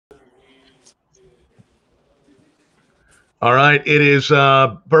All right. It is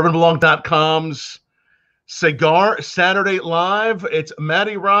BourbonBlog.com's Cigar Saturday Live. It's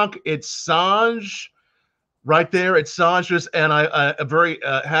Matty Rock. It's Sanj. Right there, it's Sanj's, and I am very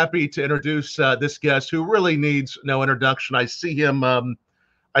happy to introduce this guest who really needs no introduction. I see him.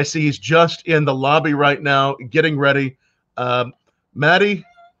 I see he's just in the lobby right now, getting ready. Matty,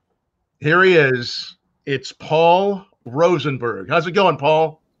 here he is. It's Paul Rosenberg. How's it going,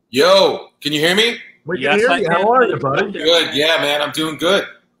 Paul? Yo, can you hear me? We can hear you. How are you, buddy? Good. Yeah, man, I'm doing good.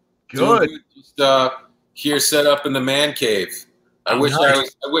 Good. Just here, set up in the man cave. I wish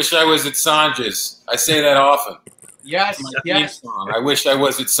I was at Sanj's. I say that often. Yes, yes. I wish I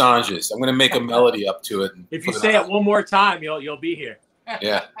was at Sanj's. I'm gonna make a melody up to it. If you say it one more time, you'll be here.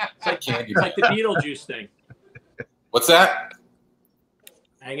 Yeah, it's like the Beetlejuice thing. What's that?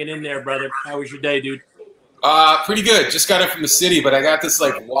 Hanging in there, brother. How was your day, dude? Pretty good. Just got in from the city, but I got this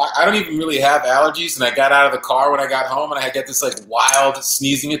I don't even really have allergies, and I got out of the car when I got home, and I got this wild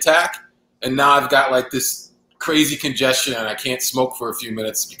sneezing attack, and now I've got this crazy congestion, and I can't smoke for a few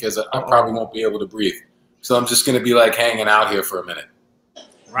minutes because I probably won't be able to breathe. So I'm just going to be hanging out here for a minute.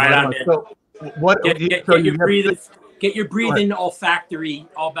 Right on, man. So what? Get your breathing olfactory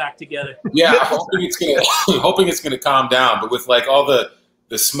all back together. Yeah, hoping it's gonna calm down. But with all the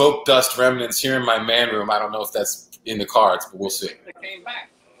smoke dust remnants here in my man room, I don't know if that's in the cards, but we'll see. They came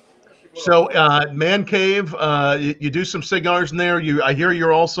back. So, man cave, you do some cigars in there. I hear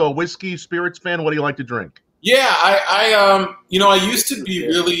you're also a whiskey spirits fan. What do you like to drink? Yeah, I used to be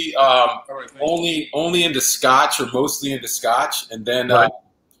really only into Scotch or mostly into Scotch, and then right.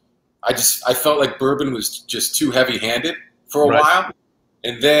 I felt like bourbon was just too heavy-handed for a while,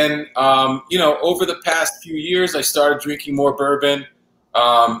 and then over the past few years I started drinking more bourbon,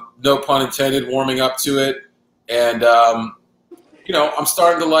 no pun intended, warming up to it, and I'm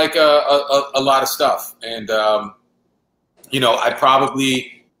starting to like a lot of stuff, and I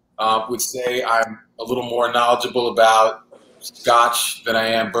probably would say I'm a little more knowledgeable about Scotch than I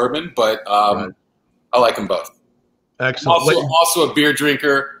am bourbon, but I like them both. Excellent. I'm also a beer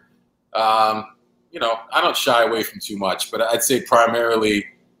drinker. I don't shy away from too much, but I'd say primarily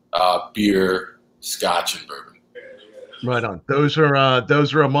beer, Scotch, and bourbon. Right on. Those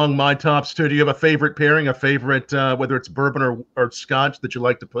are among my tops too. Do you have a favorite pairing, a favorite whether it's bourbon or Scotch that you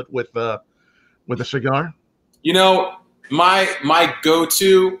like to put with a cigar? My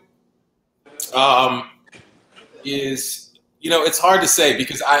go-to is, it's hard to say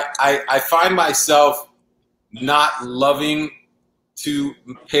because I find myself not loving to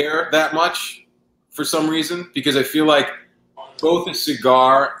pair that much for some reason, because I feel like both a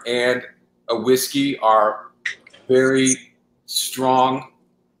cigar and a whiskey are very strong,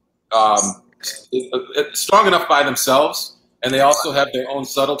 strong enough by themselves, and they also have their own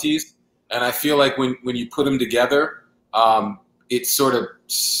subtleties. And I feel like when you put them together, it sort of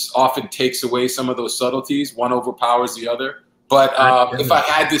often takes away some of those subtleties. One overpowers the other. But if I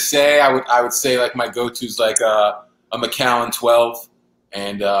had to say, I would say my go-to is a Macallan 12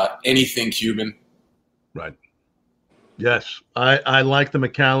 and anything Cuban. Right. Yes, I like the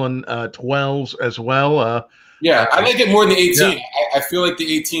Macallan 12s as well. Yeah, I like it more than the 18. Yeah. I feel like the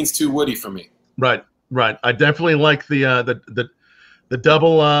 18's too woody for me. Right. I definitely like the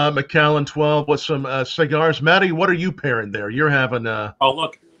double Macallan 12 with some cigars. Matty, what are you pairing there? You're having Oh,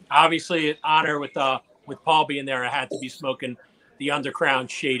 look, obviously an honor with Paul being there. I had to be smoking the Undercrown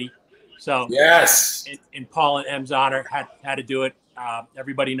Shady. So yes, in Paul and M's honor, had to do it.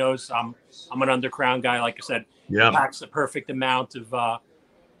 Everybody knows I'm an Undercrown guy. Like I said, yeah, it packs the perfect amount of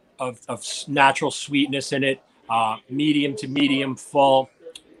natural sweetness in it. Medium to medium full,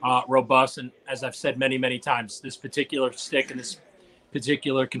 robust, and as I've said many times, this particular stick and this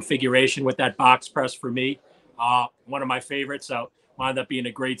particular configuration with that box press for me, one of my favorites. So wound up being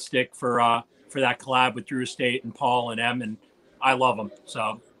a great stick for that collab with Drew Estate and Paul and M, and I love them.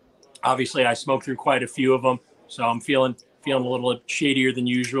 So obviously I smoked through quite a few of them, so I'm feeling a little shadier than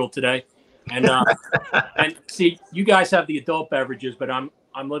usual today. And and see, you guys have the adult beverages, but I'm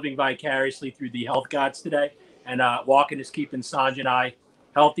living vicariously through the health gods today, and walking is keeping Sanj and I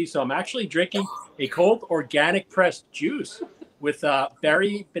healthy. So I'm actually drinking a cold organic pressed juice with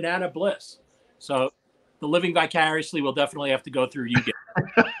berry banana bliss. So the living vicariously will definitely have to go through you guys.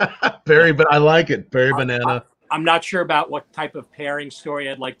 Berry, but I like it. Berry banana. I'm not sure about what type of pairing story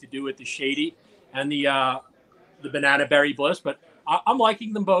I'd like to do with the Shady and the banana berry bliss, but I'm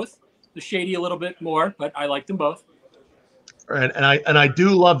liking them both. The Shady a little bit more, but I like them both. And I do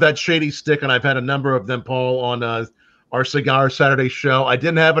love that Shady stick, and I've had a number of them, Paul, on our Cigar Saturday show. I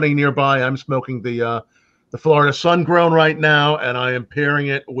didn't have any nearby. I'm smoking the Florida Sun Grown right now, and I am pairing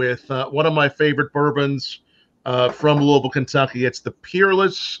it with one of my favorite bourbons, from Louisville, Kentucky. It's the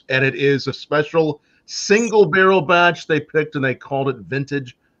Peerless, and it is a special single barrel batch they picked, and they called it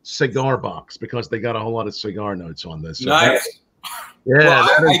Vintage Cigar Box because they got a whole lot of cigar notes on this. So nice. Yeah, well,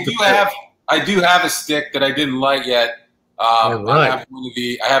 I do have a stick that I didn't light yet. Right. I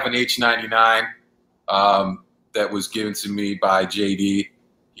have an H99 that was given to me by JD.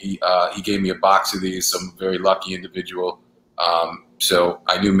 He gave me a box of these. Some very lucky individual. So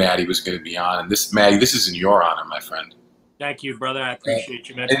I knew Matty was going to be on. And Matty, this is in your honor, my friend. Thank you, brother. I appreciate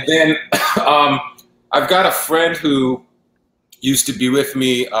you, man. And then I've got a friend who used to be with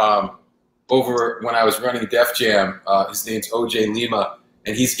me over when I was running Def Jam. His name's OJ Lima,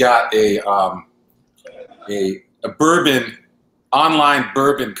 and he's got a bourbon online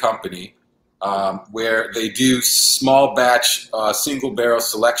bourbon company where they do small batch single barrel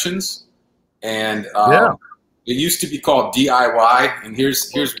selections, and it used to be called DIY. And here's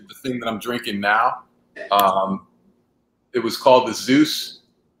the thing that I'm drinking now. It was called the Zeus,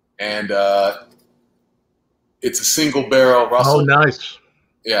 and it's a single barrel Russell. Oh, nice.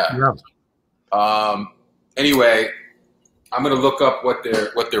 Yeah. Anyway, I'm gonna look up what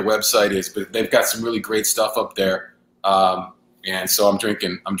their website is, but they've got some really great stuff up there. And so I'm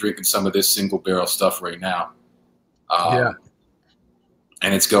drinking some of this single barrel stuff right now. And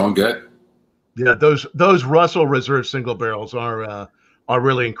it's going good. Yeah, those Russell Reserve single barrels are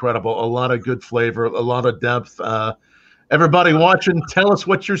really incredible. A lot of good flavor, a lot of depth. Everybody watching, tell us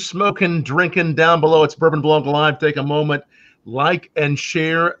what you're smoking, drinking down below. It's Bourbon Blog Live. Take a moment, like and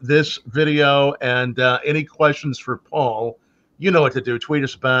share this video. And any questions for Paul, you know what to do. Tweet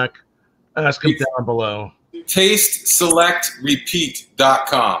us back. Ask him down below.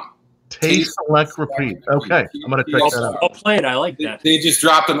 TasteSelectRepeat.com. Taste, select, repeat. Okay, I'm going to check that out. Well played. I like that. They just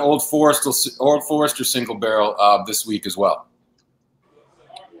dropped an Old Forester single barrel this week as well.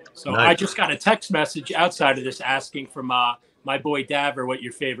 So nice. I just got a text message outside of this asking from my boy Daver what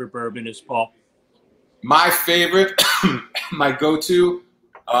your favorite bourbon is, Paul. My favorite, my go-to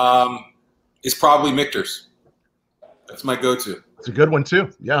is probably Michter's. That's my go-to. It's a good one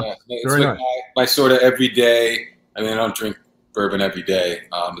too. Yeah, it's very like nice. my sort of everyday. I mean, I don't drink bourbon every day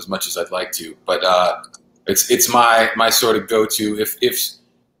as much as I'd like to, but it's my sort of go-to.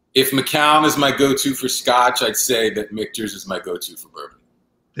 If Macallan is my go-to for Scotch, I'd say that Michter's is my go-to for bourbon.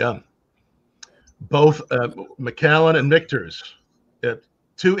 Yeah, both Macallan and Michter's.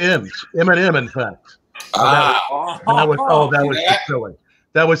 Two M's, Eminem, in fact. That was just silly.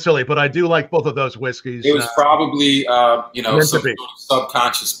 That was silly, but I do like both of those whiskeys. It was probably some sort of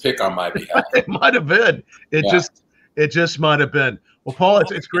subconscious pick on my behalf. It might have been. It just might have been. Well, Paul,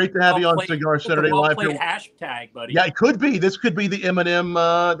 it's great to have you on Cigar Saturday Live. Hashtag, buddy. Yeah, it could be. This could be the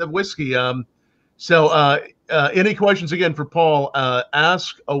Eminem the whiskey. Any questions again for Paul?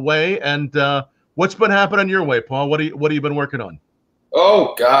 Ask away. And what's been happening your way, Paul? What have you been working on?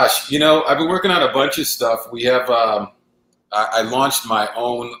 Oh gosh, I've been working on a bunch of stuff. We have I launched my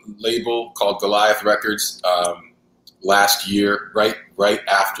own label called Goliath Records last year, right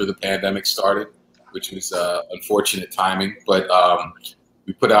after the pandemic started, which was unfortunate timing. But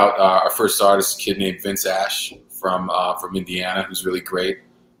we put out our first artist, a kid named Vince Ash from Indiana, who's really great.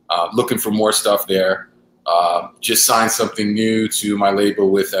 Looking for more stuff there. Just signed something new to my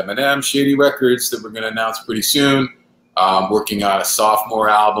label with Eminem, Shady Records, that we're going to announce pretty soon. Working on a sophomore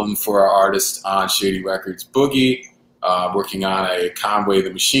album for our artist on Shady Records, Boogie. Working on a Conway the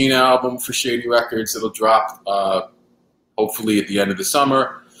Machine album for Shady Records that'll drop hopefully at the end of the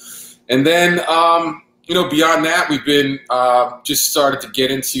summer. And then, beyond that, we've been just started to get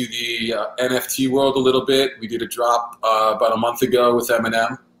into the NFT world a little bit. We did a drop about a month ago with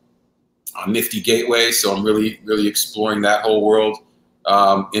Eminem on Nifty Gateway, so I'm really, really exploring that whole world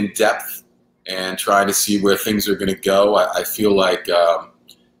in depth and trying to see where things are going to go. I feel like,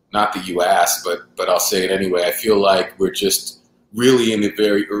 not that you asked, but I'll say it anyway, I feel like we're just really in the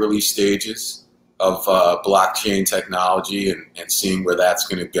very early stages of blockchain technology and seeing where that's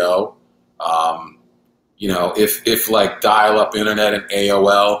going to go. If like dial-up internet and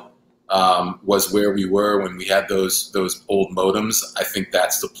AOL was where we were when we had those old modems, I think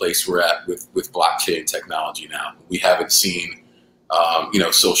that's the place we're at with blockchain technology now. We haven't seen,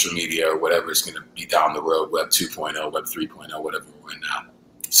 social media or whatever is going to be down the road, Web 2.0, Web 3.0, whatever we're in now.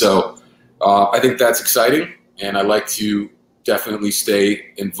 So I think that's exciting, and I like to definitely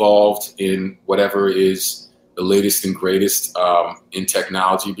stay involved in whatever is the latest and greatest in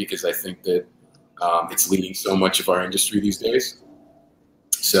technology, because I think that it's leading so much of our industry these days.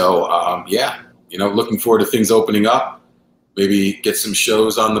 So, looking forward to things opening up, maybe get some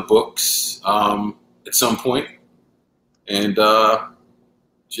shows on the books at some point, and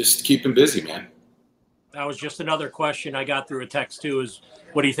just keeping busy, man. That was just another question I got through a text too. Is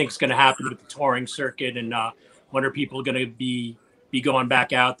what do you think is going to happen with the touring circuit, and when are people going to be going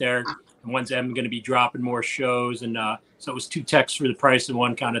back out there, and when's M going to be dropping more shows? And so it was 2 texts for the price of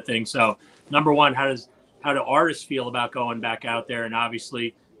 1 kind of thing. So number one, how do artists feel about going back out there? And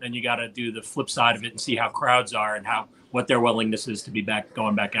obviously, then you got to do the flip side of it and see how crowds are and what their willingness is to be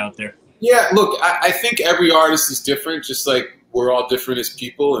going back out there. Yeah, look, I think every artist is different, just like we're all different as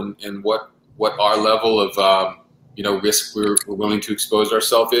people, and what our level of risk we're willing to expose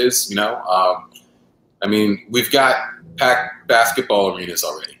ourselves is. I mean, we've got packed basketball arenas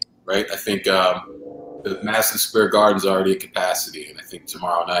already, right? I think the Madison Square Garden's already at capacity, and I think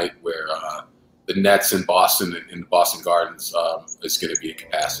tomorrow night where the Nets in Boston, in the Boston Gardens, is going to be at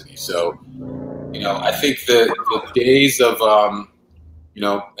capacity. So, I think the days of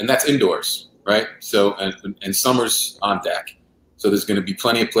and that's indoors, right? So and summer's on deck. So there's going to be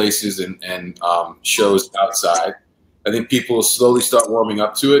plenty of places and shows outside. I think people will slowly start warming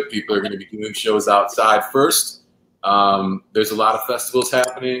up to it. People are going to be doing shows outside first. There's a lot of festivals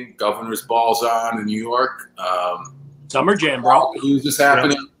happening. Governor's Ball's on in New York. Summer Jam, bro. Blues is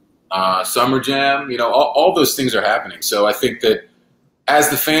happening. Summer Jam. All those things are happening. So I think that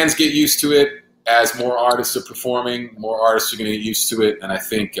as the fans get used to it, as more artists are performing, more artists are going to get used to it. And I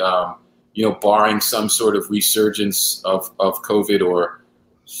think, barring some sort of resurgence of COVID or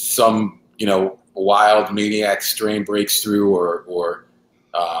some, wild maniac strain breaks through or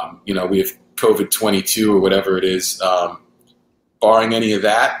we have COVID-22 or whatever it is, barring any of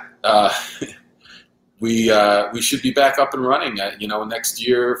that, we should be back up and running, next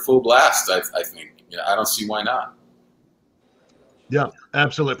year, full blast, I think. I don't see why not. Yeah,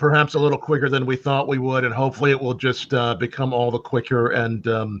 absolutely. Perhaps a little quicker than we thought we would, and hopefully it will just become all the quicker and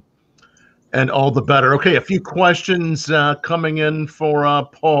all the better. Okay, a few questions coming in for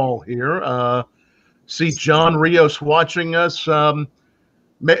Paul here. See John Rios watching us.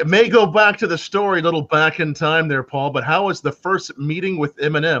 May go back to the story a little back in time there, Paul, but how was the first meeting with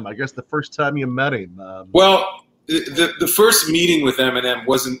Eminem? I guess the first time you met him. Well, the first meeting with Eminem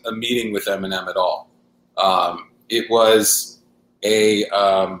wasn't a meeting with Eminem at all. It was a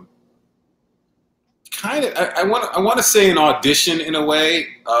kind of, I want to say an audition in a way.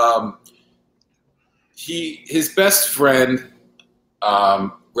 His best friend,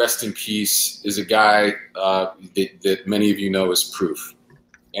 rest in peace, is a guy that many of you know as Proof.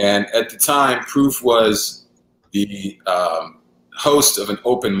 And at the time, Proof was the host of an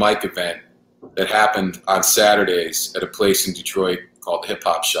open mic event that happened on Saturdays at a place in Detroit called Hip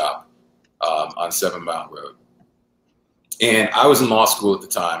Hop Shop on 7 Mile Road. And I was in law school at the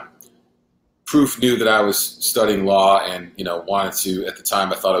time. Proof knew that I was studying law and, wanted to, at the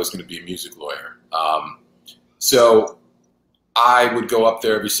time I thought I was going to be a music lawyer. So I would go up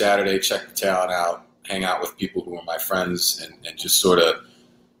there every Saturday, check the town out, hang out with people who were my friends and just sort of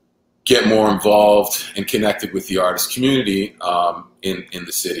get more involved and connected with the artist community in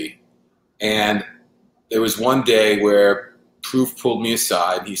the city. And there was one day where Proof pulled me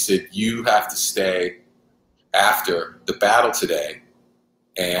aside. He said, "You have to stay after the battle today,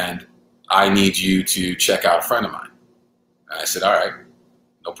 and I need you to check out a friend of mine." And I said, "All right,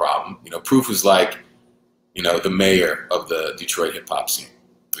 no problem." Proof was like, the mayor of the Detroit hip hop scene.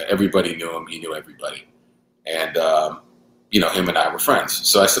 Everybody knew him. He knew everybody. And, him and I were friends.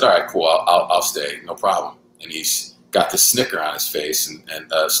 So I said, "All right, cool. I'll stay. No problem." And he's got this snicker on his face and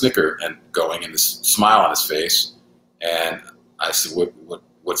snicker and going and this smile on his face. And I said,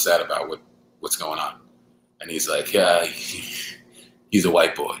 what's that about? What's going on? And he's like, "Yeah, he's a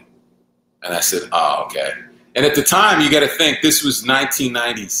white boy." And I said, "Oh, okay." And at the time, you got to think, this was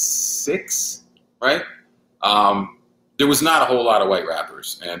 1996, right? There was not a whole lot of white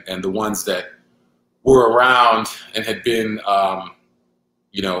rappers. And the ones that were around and had been, out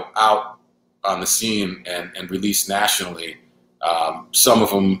on the scene and released nationally, some of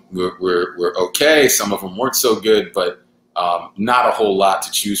them were okay. Some of them weren't so good, but not a whole lot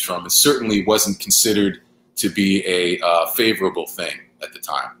to choose from. It certainly wasn't considered to be a favorable thing at the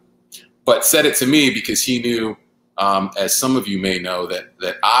time. But said it to me because he knew, as some of you may know,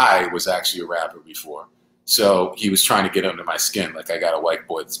 that I was actually a rapper before. So he was trying to get under my skin, like, I got a white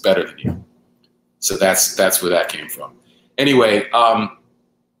boy that's better than you. So that's where that came from. Anyway,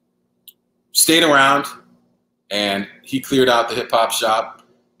 stayed around, and he cleared out the hip hop shop,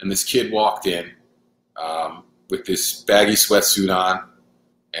 and this kid walked in with this baggy sweatsuit on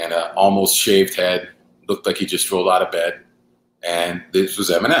and an almost shaved head. Looked like he just rolled out of bed. And this was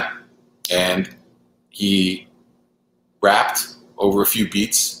Eminem. And he rapped over a few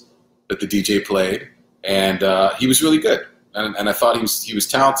beats that the DJ played. And he was really good. And I thought he was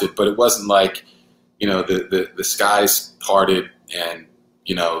talented, but it wasn't like, you know, the skies parted and,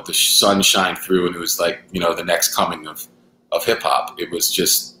 you know, the sun shined through, and it was like, you know, the next coming of hip hop. It was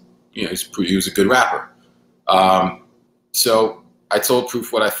just, you know, he was a good rapper. So I told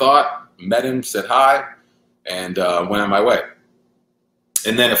Proof what I thought, met him, said hi, and went on my way.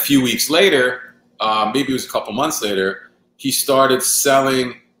 And then a few weeks later, maybe it was a couple months later, he started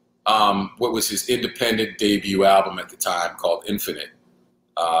selling what was his independent debut album at the time called Infinite,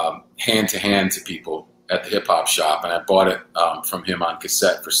 hand to hand to people at the hip hop shop. And I bought it from him on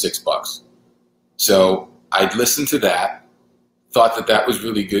cassette for $6. So I'd listened to that, thought that that was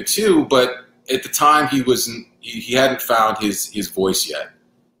really good too, but at the time he hadn't found his voice yet.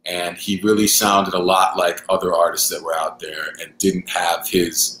 And he really sounded a lot like other artists that were out there and didn't have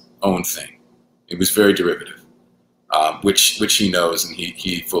his own thing. It was very derivative, which he knows and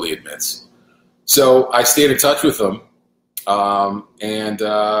he fully admits. So I stayed in touch with him, and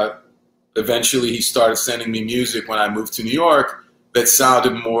eventually he started sending me music when I moved to New York that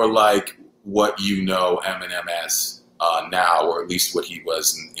sounded more like what you know Eminem as now, or at least what he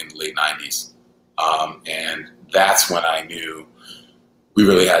was in the late 90s. And that's when I knew we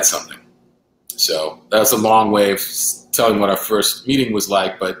really had something. So that was a long way of telling what our first meeting was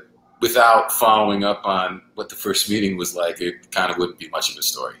like, but without following up on what the first meeting was like, it kind of wouldn't be much of a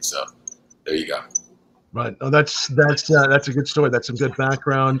story. So there you go. Right. Oh, that's a good story. That's some good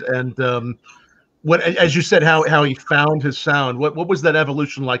background. And what, as you said, how he found his sound. What was that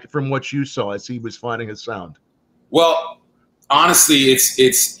evolution like from what you saw as he was finding his sound? Well, honestly,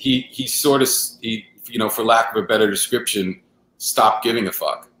 he sort of, you know, for lack of a better description, stopped giving a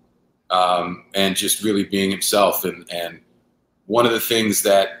fuck, and just really being himself. And one of the things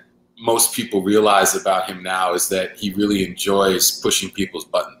that most people realize about him now is that he really enjoys pushing people's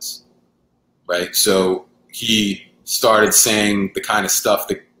buttons, right? So he started saying the kind of stuff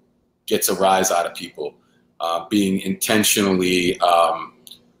that gets a rise out of people, being intentionally,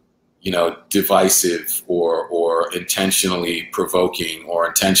 you know, divisive or intentionally provoking or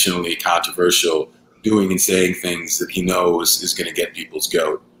intentionally controversial, doing and saying things that he knows is going to get people's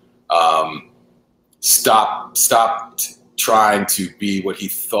goat. Stopped trying to be what he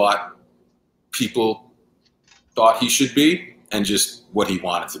thought people thought he should be, and just what he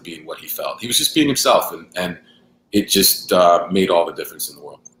wanted to be and what he felt. He was just being himself, and it just made all the difference in the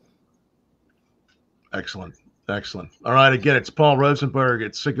world. Excellent. Excellent. All right. Again, it's Paul Rosenberg.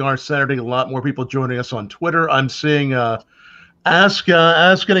 It's Cigar Saturday. A lot more people joining us on Twitter. I'm seeing ask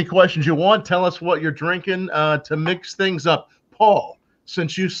any questions you want. Tell us what you're drinking to mix things up. Paul,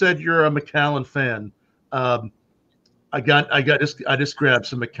 since you said you're a Macallan fan, I just grabbed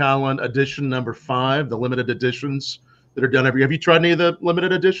some Macallan edition number 5, the limited editions that are done every year. Have you tried any of the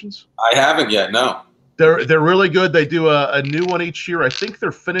limited editions? I haven't yet. No. They're really good. They do a new one each year. I think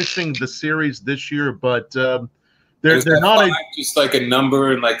they're finishing the series this year, but they're not just like a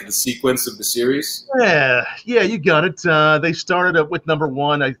number and like the sequence of the series. Yeah, you got it. They started up with number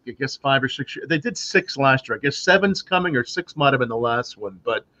 1, I guess 5 or 6 years. They did 6 last year. I guess 7's coming, or 6 might have been the last one.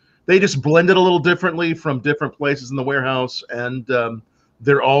 But they just blended a little differently from different places in the warehouse, and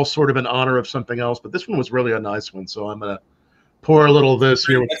they're all sort of in honor of something else. But this one was really a nice one, so I'm gonna pour a little of this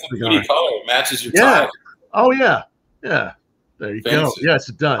here. That's a pretty color. It matches your tie. Oh yeah. There you go. Yes,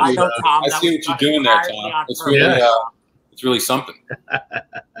 it does. I know, Tom. I see what you're doing there, Tom. It's really, it's really something.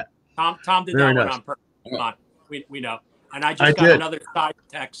 Tom did Very that nice. one on purpose. We know. And I just got another side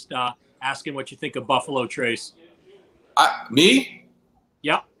text asking what you think of Buffalo Trace. Me?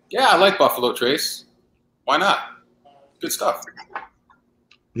 Yep. Yeah, I like Buffalo Trace. Why not? Good stuff.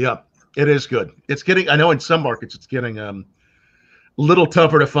 Yeah, it is good. It's getting, I know in some markets it's getting a little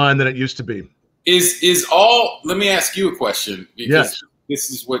tougher to find than it used to be. Let me ask you a question, because this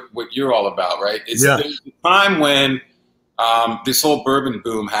is what you're all about, right? There's a time when this whole bourbon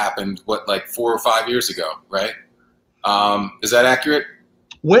boom happened, like 4 or 5 years ago, right? Is that accurate?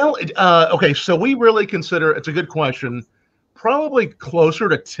 Well, okay, so we really consider, it's a good question, probably closer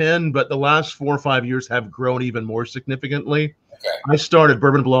to 10, but the last 4 or 5 years have grown even more significantly. Okay. I started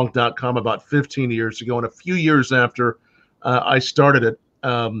BourbonBlog.com about 15 years ago, and a few years after I started it,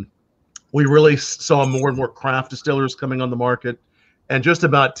 we really saw more and more craft distillers coming on the market, and just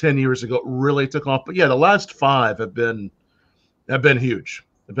about 10 years ago, it really took off. But yeah, the last 5 have been huge.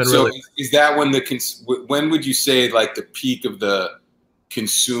 So is that when when would you say like the peak of the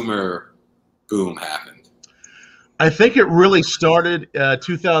consumer boom happened? I think it really started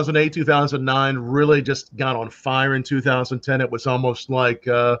 2008, 2009, really just got on fire in 2010. It was almost like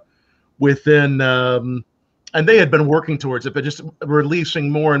within, and they had been working towards it, but just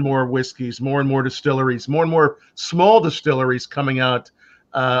releasing more and more whiskeys, more and more distilleries, more and more small distilleries coming out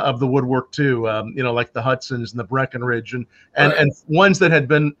of the woodwork too. You know, like the Hudsons and the Breckenridge, and ones that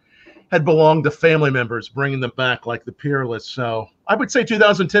had belonged to family members, bringing them back, like the Peerless. So I would say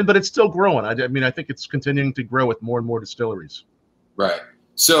 2010, but it's still growing. I mean, I think it's continuing to grow with more and more distilleries. Right.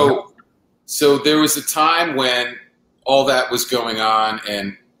 So there was a time when all that was going on,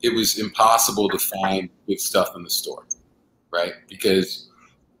 and it was impossible to find good stuff in the store, right? Because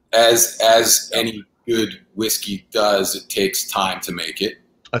as any good whiskey does, it takes time to make it.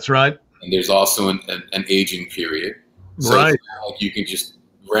 That's right. And there's also an aging period. So right. It's not like you can just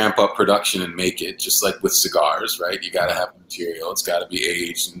ramp up production and make it, just like with cigars, right? You got to have material. It's got to be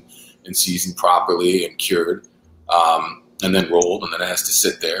aged and seasoned properly and cured, and then rolled, and then it has to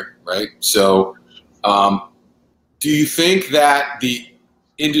sit there, right? So do you think that the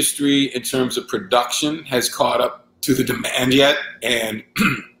industry in terms of production has caught up to the demand yet? And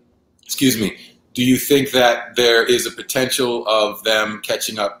excuse me, do you think that there is a potential of them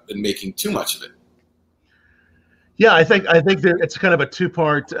catching up and making too much of it? Yeah, I think it's kind of a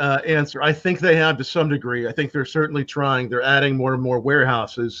two-part answer. I think they have to some degree. I think they're certainly trying. They're adding more and more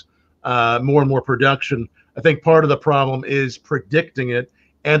warehouses, more and more production. I think part of the problem is predicting it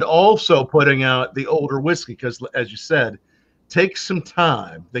and also putting out the older whiskey because, as you said, takes some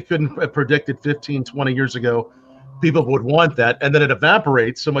time. They couldn't have predicted 15, 20 years ago people would want that, and then it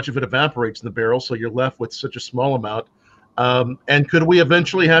evaporates. So much of it evaporates in the barrel, so you're left with such a small amount. And could we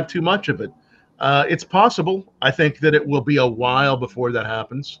eventually have too much of it? It's possible. I think that it will be a while before that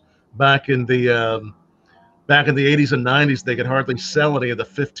happens. Back in the 80s and 90s, they could hardly sell any of the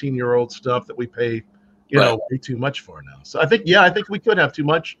 15-year-old stuff that we pay, you know, way too much for now. So I think we could have too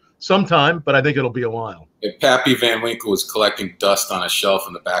much sometime, but I think it'll be a while. If Pappy Van Winkle was collecting dust on a shelf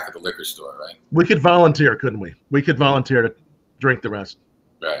in the back of the liquor store, right? We could volunteer, couldn't we? We could volunteer to drink the rest.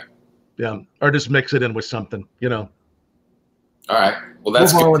 Right. Yeah, or just mix it in with something, you know. All right. Well,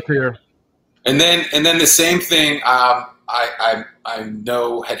 that's we'll volunteer. And then the same thing I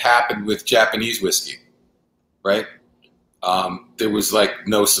know had happened with Japanese whiskey, right? There was like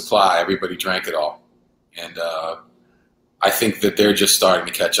no supply; everybody drank it all, and I think that they're just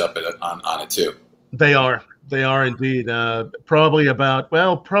starting to catch up on it too. They are indeed. Probably a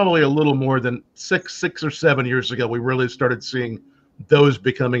little more than six or 7 years ago, we really started seeing those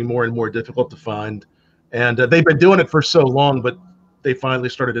becoming more and more difficult to find, and they've been doing it for so long, but they finally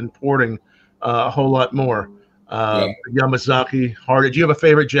started importing a whole lot more. Yamazaki, hard. Did you have a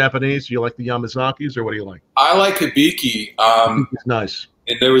favorite Japanese? Do you like the Yamazakis, or what do you like? I like Hibiki. It's nice.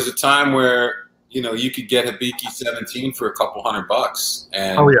 And there was a time where you could get Hibiki 17 for a couple $100,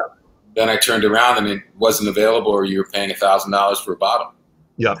 and then I turned around and it wasn't available, or you were paying $1,000 for a bottle.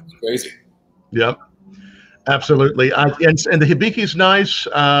 Yep, it's crazy. Yep, absolutely. And the Hibiki's nice.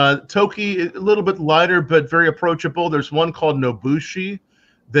 Toki a little bit lighter, but very approachable. There's one called Nobushi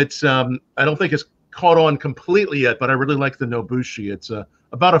that's I don't think it's caught on completely yet, but I really like the Nobushi. It's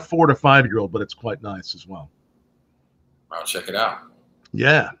about a 4 to 5 year old, but it's quite nice as well. I'll check it out.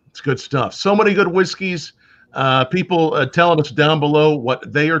 Yeah, it's good stuff. So many good whiskeys. People telling us down below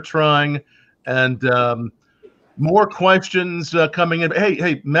what they are trying, and more questions coming in.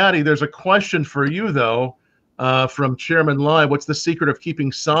 Hey, Matty, there's a question for you though from Chairman Live. What's the secret of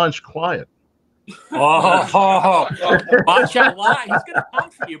keeping Sanj quiet? Watch out, Lie. He's gonna come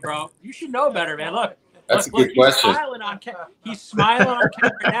for you, bro. You should know better, man. Look, that's a good question. He's smiling on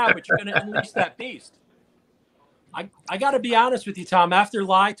camera now, but you're gonna unleash that beast. I got to be honest with you, Tom. After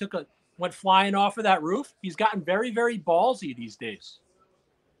Lie went flying off of that roof, he's gotten very, very ballsy these days.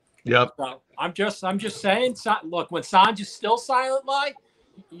 Yep. So I'm just saying. Look, when Sanj is still silent, Lie,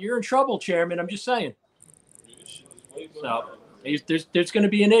 you're in trouble, Chairman. I'm just saying. So there's going to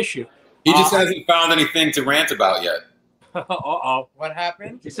be an issue. He just hasn't found anything to rant about yet. Uh-oh. What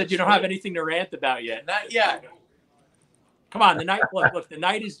happened? He said you don't have anything to rant about yet. Not yet. Come on, the night. Look, the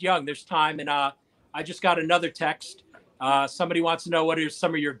night is young. There's time, and I just got another text. Somebody wants to know what are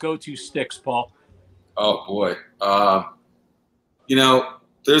some of your go-to sticks, Paul. Oh boy,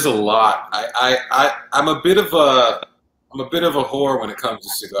 there's a lot. I'm a bit of a whore when it comes to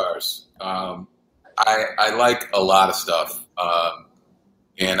cigars. I like a lot of stuff,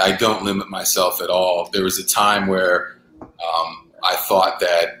 and I don't limit myself at all. There was a time where I thought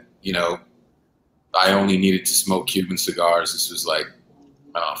that I only needed to smoke Cuban cigars. This was like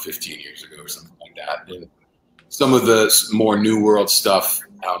 15 years ago or something like that. And some of the more new world stuff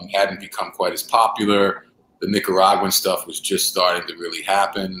hadn't become quite as popular. The Nicaraguan stuff was just starting to really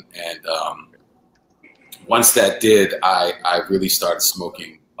happen. And once that did, I really started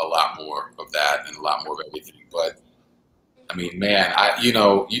smoking a lot more of that and a lot more of everything. But I mean, man, you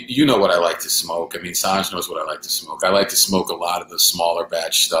know what I like to smoke. I mean, Sanj knows what I like to smoke. I like to smoke a lot of the smaller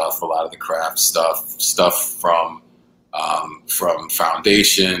batch stuff, a lot of the craft stuff from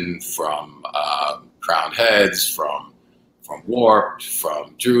Foundation, from Crowned Heads, from Warped,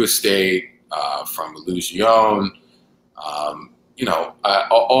 from Drew Estate, from Illusion. You know,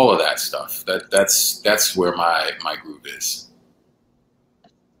 all of that stuff. That's where my groove is.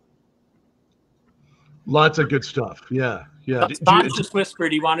 Lots of good stuff. Yeah, yeah. Sanj just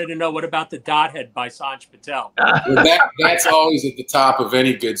whispered he wanted to know what about the Dot Head by Sanj Patel. Well, that's always at the top of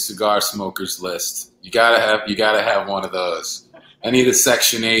any good cigar smoker's list. You gotta have one of those. Any of the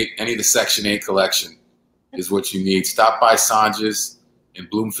Section 8 collection is what you need. Stop by Sanj's in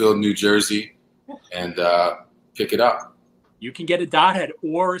Bloomfield, New Jersey, and pick it up. You can get a Dot Head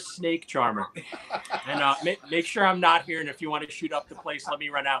or a Snake Charmer. And make sure I'm not here. And if you want to shoot up the place, let me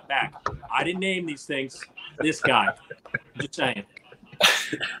run out back. I didn't name these things. This guy. Just saying.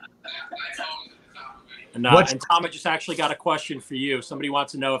 And Tom, I just actually got a question for you. Somebody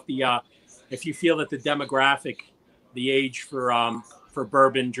wants to know if you feel that the demographic, the age for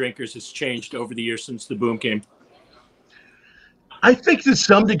bourbon drinkers has changed over the years since the boom came. I think to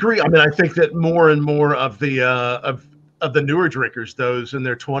some degree. I mean, I think that more and more of the newer drinkers, those in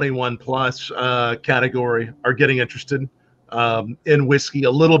their 21 plus category, are getting interested in whiskey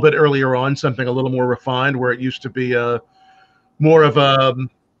a little bit earlier on, something a little more refined, where it used to be more of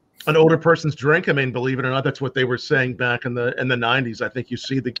an older person's drink. I mean, believe it or not, that's what they were saying back in the 90s. I think you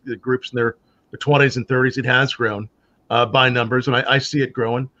see the groups in their 20s and 30s. It has grown by numbers, and I see it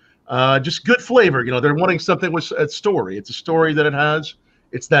growing. Just good flavor. You know, they're wanting something with a story. It's a story that it has.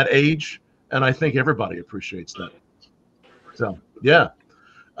 It's that age, and I think everybody appreciates that. So, yeah,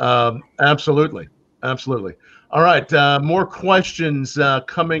 absolutely. Absolutely. All right. More questions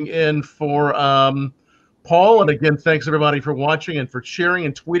coming in for Paul. And again, thanks everybody for watching and for sharing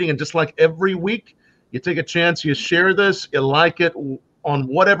and tweeting. And just like every week, you take a chance, you share this, you like it on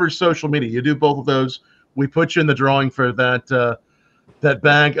whatever social media. You do both of those. We put you in the drawing for that that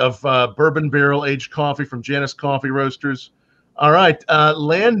bag of bourbon barrel aged coffee from Janus Coffee Roasters. All right,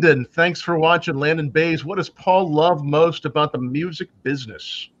 Landon, thanks for watching. Landon Bays, what does Paul love most about the music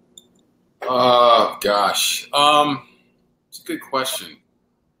business? Oh, gosh. It's a good question.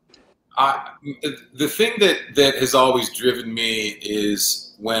 The thing that has always driven me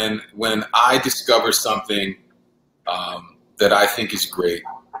is when I discover something that I think is great,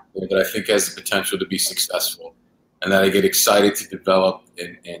 or that I think has the potential to be successful, and that I get excited to develop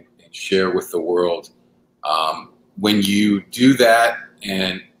and share with the world. When you do that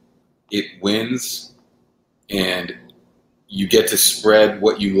and it wins and you get to spread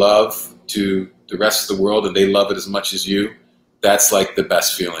what you love to the rest of the world and they love it as much as you, that's like the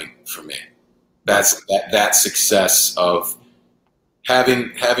best feeling for me. That's that success of having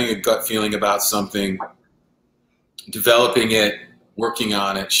a gut feeling about something, developing it, working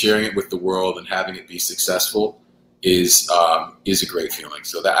on it, sharing it with the world, and having it be successful is a great feeling.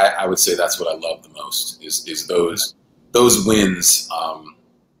 So that I would say that's what I love the most is those wins on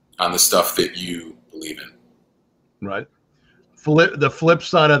the stuff that you believe in. Right. The flip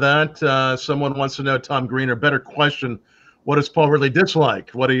side of that, someone wants to know, Tom Greener, better question: what does Paul really dislike?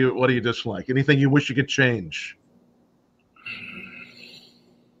 What do you dislike? Anything you wish you could change?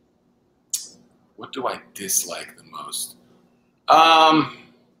 What do I dislike the most?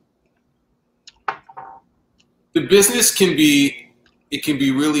 The business can be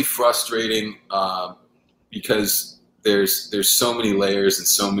really frustrating because there's so many layers and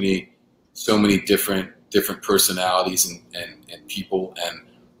so many different personalities and people. And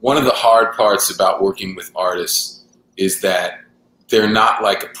one of the hard parts about working with artists is that they're not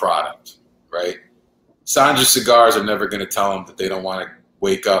like a product, right? Sandra Cigars are never going to tell them that they don't want to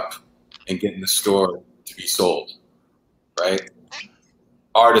wake up and get in the store to be sold, right?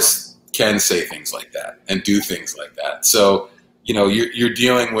 Artists can say things like that and do things like that. So, you know, you're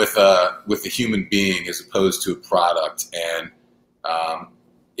dealing with a human being as opposed to a product, and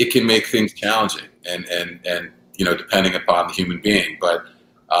it can make things challenging and you know, depending upon the human being. But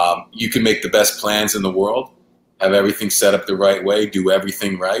you can make the best plans in the world, have everything set up the right way, do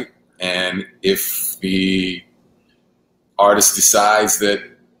everything right, and if the artist decides that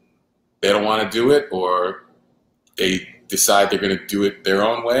they don't want to do it, or they decide they're going to do it their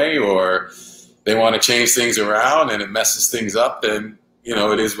own way, or they want to change things around and it messes things up, then, you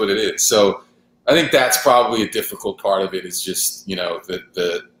know, it is what it is. So I think that's probably a difficult part of it, is just, you know,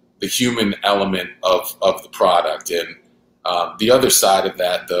 the human element of the product. And the other side of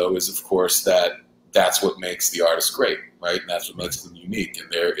that, though, is, of course, that's what makes the artist great, right? And that's what makes them unique, and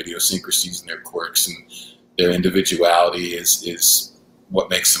their idiosyncrasies and their quirks and their individuality is what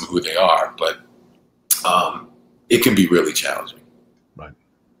makes them who they are. But it can be really challenging. Right.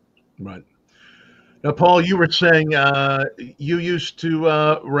 Right. Now, Paul, you were saying you used to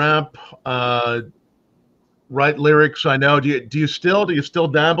rap, write lyrics. I know. Do you still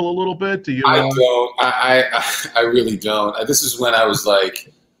dabble a little bit? Do you? I don't. I really don't. This is when I was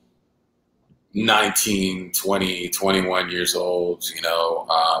like 19, 20, 21 years old. You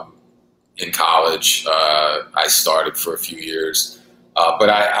know, in college, I started for a few years, but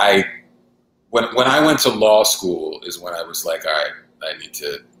when I went to law school is when I was like, all right, I need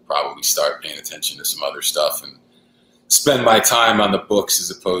to probably start paying attention to some other stuff and spend my time on the books as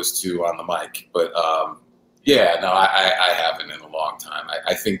opposed to on the mic. But yeah, no, I haven't in a long time.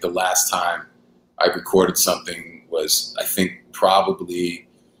 I think the last time I recorded something was, I think probably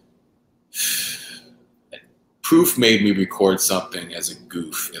Proof made me record something as a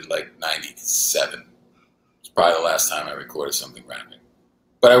goof in like 97. It's probably the last time I recorded something rapping.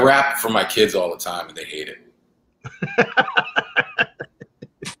 But I rap for my kids all the time and they hate it.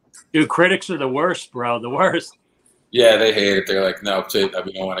 Dude, critics are the worst, bro. The worst. Yeah, they hate it. They're like, no, we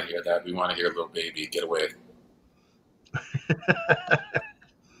don't want to hear that. We want to hear Little Baby. Get away.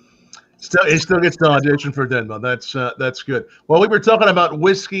 He still gets to audition for Denver. That's good. Well, we were talking about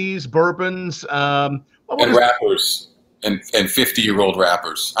whiskeys, bourbons, and rappers, and 50-year-old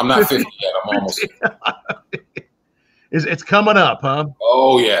rappers. I'm not 50 yet. I'm almost. It's coming up, huh?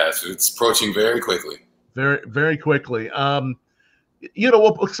 Oh yeah, it's approaching very quickly. Very, very quickly. You know,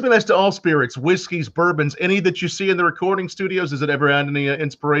 well, something nice to all spirits, whiskeys, bourbons. Any that you see in the recording studios? Does it ever add any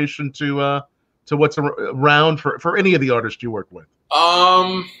inspiration to what's around for any of the artists you work with?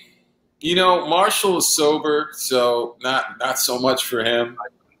 You know, Marshall is sober, so not so much for him.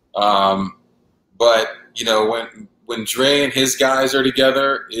 But you know, when Dre and his guys are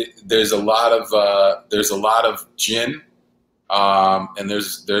together, there's a lot of gin, and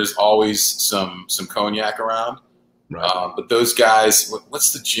there's always some cognac around. Right. But those guys,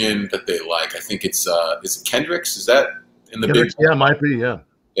 what's the gin that they like? I think it's is it Kendrick's? Is that in the Kendrick's, big? Yeah, might be. Yeah.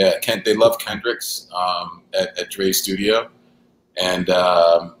 Yeah, they love Kendrick's at Dre's studio, and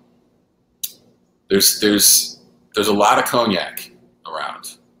there's a lot of cognac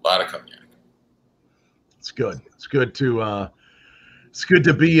around. A lot of cognac. It's good. It's good to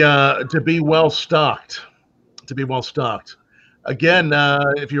be well stocked. To be well stocked. Again,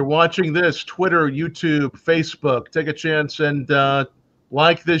 if you're watching this, Twitter, YouTube, Facebook, take a chance and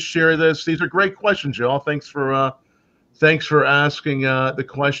like this, share this. These are great questions, y'all. Thanks for asking the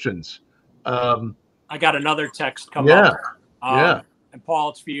questions. I got another text come up. Yeah. And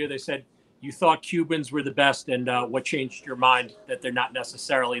Paul, it's for you. They said you thought Cubans were the best, and what changed your mind that they're not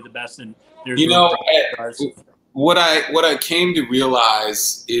necessarily the best? And there's what I came to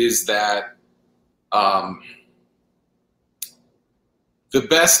realize is that the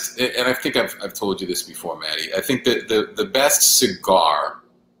best, and I think I've told you this before, Matty. I think that the best cigar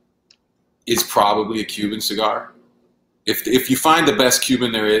is probably a Cuban cigar. If you find the best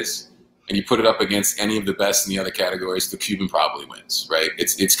Cuban there is, and you put it up against any of the best in the other categories, the Cuban probably wins, right?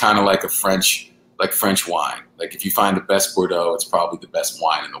 It's kind of like French wine. Like if you find the best Bordeaux, it's probably the best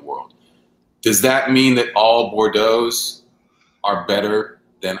wine in the world. Does that mean that all Bordeaux's are better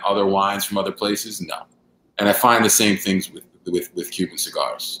than other wines from other places? No. And I find the same things with Cuban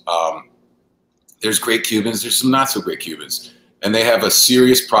cigars. There's great Cubans, there's some not so great Cubans, and they have a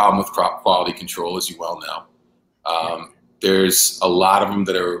serious problem with crop quality control, as you well know. There's a lot of them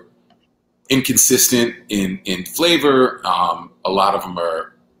that are inconsistent in flavor. A lot of them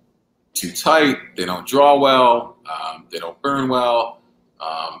are too tight. They don't draw well. They don't burn well.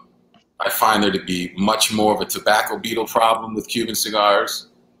 I find there to be much more of a tobacco beetle problem with Cuban cigars.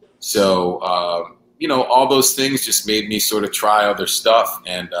 So, you know, all those things just made me sort of try other stuff.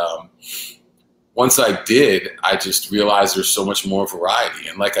 And once I did, I just realized there's so much more variety.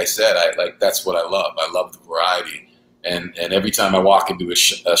 And like I said, that's what I love. I love the variety. And every time I walk into a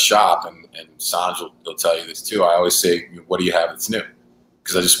shop, and Sanj will tell you this too, I always say, what do you have that's new?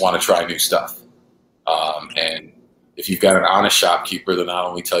 Because I just want to try new stuff. And if you've got an honest shopkeeper, they'll not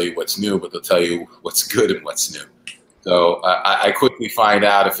only tell you what's new, but they'll tell you what's good and what's new. So I quickly find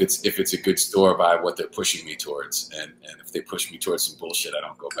out if it's a good store by what they're pushing me towards. And if they push me towards some bullshit, I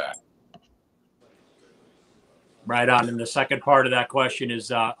don't go back. Right on. And the second part of that question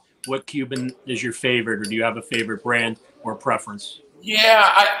is, what Cuban is your favorite, or do you have a favorite brand or preference? Yeah,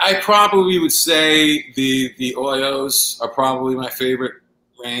 I probably would say the Hoyos are probably my favorite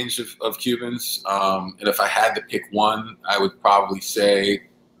range of Cubans. And if I had to pick one, I would probably say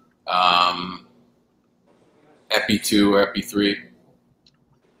Epi 2 or Epi 3.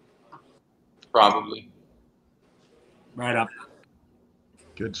 Probably. Right up.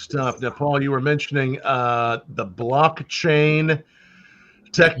 Good stuff. Now, Paul, you were mentioning the blockchain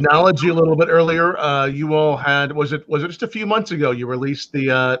technology a little bit earlier. You all had, was it just a few months ago you released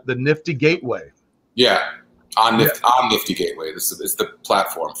the Nifty Gateway? Yeah, on Nifty Gateway. This is the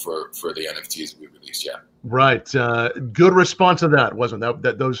platform for the NFTs we released. Yeah. Right. Good response to that, wasn't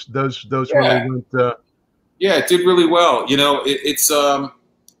that? Those really went. Yeah, it did really well. You know, it's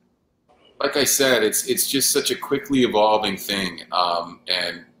like I said, it's just such a quickly evolving thing,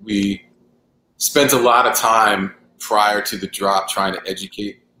 and we spent a lot of time prior to the drop trying to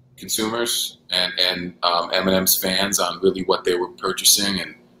educate consumers and Eminem's fans on really what they were purchasing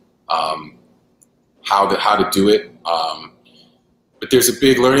and how to do it. But there's a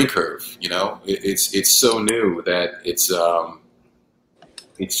big learning curve. You know, it's so new that it's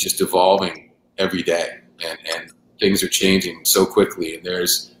just evolving every day, and things are changing so quickly. And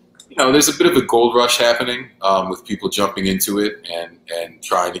there's a bit of a gold rush happening with people jumping into it and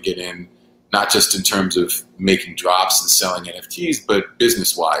trying to get in, not just in terms of making drops and selling NFTs, but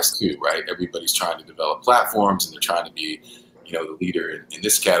business-wise too, right? Everybody's trying to develop platforms, and they're trying to be, the leader in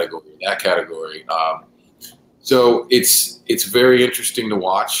this category, that category. So it's very interesting to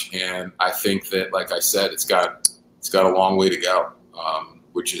watch, and I think that, like I said, it's got a long way to go.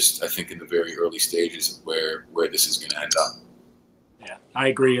 We're just, I think, in the very early stages of where this is going to end up. Yeah, I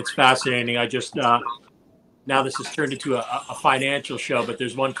agree. It's fascinating. I just now this has turned into a financial show, but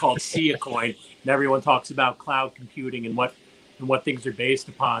there's one called Sia Coin, and everyone talks about cloud computing and what things are based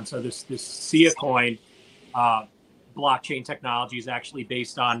upon. So this Sia Coin blockchain technology is actually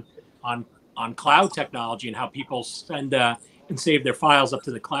based on cloud technology and how people send and save their files up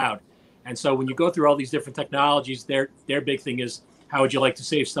to the cloud. And so when you go through all these different technologies, their big thing is, how would you like to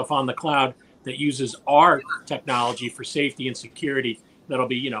save stuff on the cloud that uses our technology for safety and security? That'll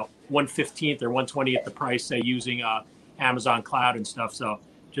be 1/15th or 1/20th the price, say, using Amazon Cloud and stuff. So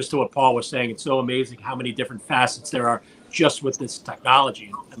just to what Paul was saying, it's so amazing how many different facets there are just with this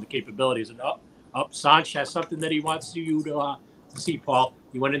technology and the capabilities. And Sanj has something that he wants you to see, Paul.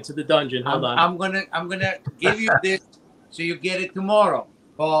 He went into the dungeon. Hold on. I'm gonna give you this so you get it tomorrow,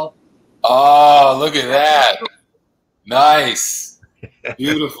 Paul. Oh, look at that! Nice,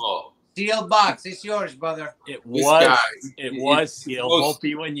 beautiful. Sealed box. It's yours, brother. It was sealed. Won't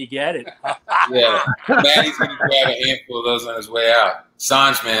be when you get it. Yeah, Matty's gonna grab a handful of those on his way out.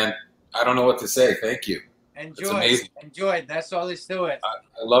 Sanj, man, I don't know what to say. Thank you. Enjoy. That's all there's to it.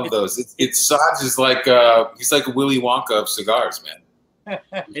 I love those. Sanj is like he's like a Willy Wonka of cigars, man.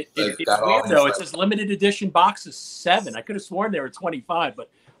 It's weird though. It says limited edition boxes 7. I could have sworn they were 25, but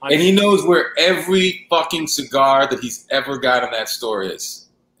and he knows where every fucking cigar that he's ever got in that store is.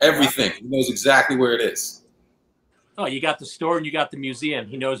 Everything. He knows exactly where it is. Oh, you got the store and you got the museum.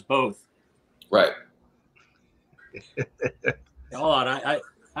 He knows both. Right. Hold on.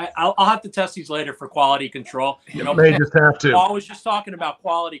 I'll have to test these later for quality control. You may just have to. Paul was just talking about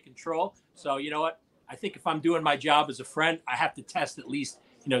quality control. So you know what? I think if I'm doing my job as a friend, I have to test at least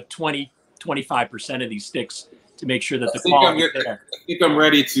 20-25% of these sticks to make sure that the quality is there. I think I'm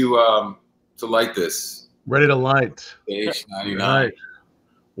ready to light this. Ready to light. The H99. Right.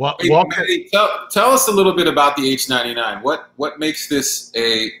 Well, hey, Matty, tell us a little bit about the H99. What makes this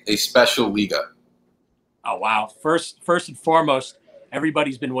a special Liga? Oh wow! First and foremost,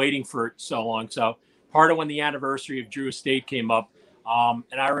 everybody's been waiting for it so long. So part of when the anniversary of Drew Estate came up,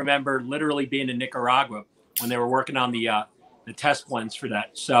 and I remember literally being in Nicaragua when they were working on the test blends for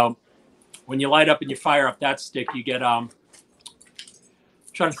that. So when you light up and you fire up that stick, you get trying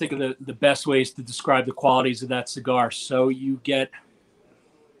to think of the best ways to describe the qualities of that cigar. So you get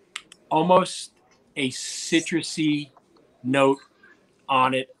almost a citrusy note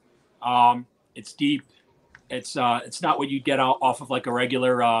on it. It's deep. It's not what you get off of like a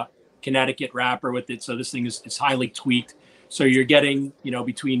regular Connecticut wrapper with it. So this thing is highly tweaked. So you're getting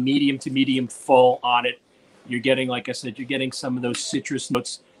between medium to medium full on it. You're getting, like I said, you're getting some of those citrus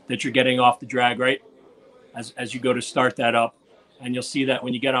notes that you're getting off the drag, right? As you go to start that up, and you'll see that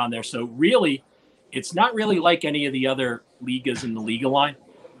when you get on there. So really, it's not really like any of the other Ligas in the Liga line.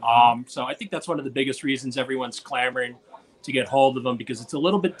 So I think that's one of the biggest reasons everyone's clamoring to get hold of them, because it's a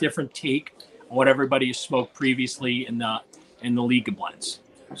little bit different take on what everybody has smoked previously in the Liga blends.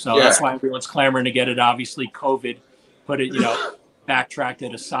 So that's why everyone's clamoring to get it. Obviously, COVID put it, backtracked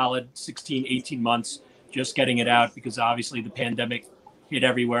it a solid 16, 18 months just getting it out, because obviously the pandemic hit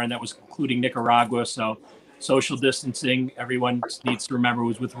everywhere, and that was including Nicaragua. So social distancing, everyone needs to remember,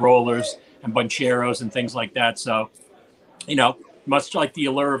 was with rollers and bancheros and things like that. So, much like the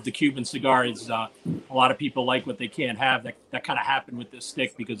allure of the Cuban cigar is a lot of people like what they can't have. That kind of happened with this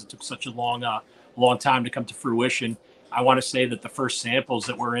stick because it took such a long time to come to fruition. I want to say that the first samples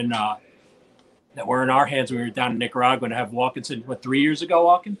that were in our hands when we were down in Nicaragua and have Walkinson, what, 3 years ago,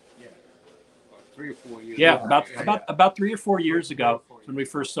 Walkin? Yeah, 3 or 4 years. Yeah, about 3 or 4 years ago when we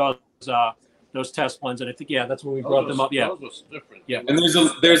first saw those test blends, and I think that's when we brought them up. Yeah, those was different. Yeah, and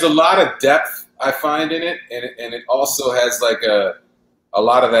there's a lot of depth I find in it, and it also has like a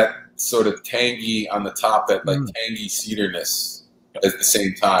lot of that sort of tangy on the top, that like tangy cederness at the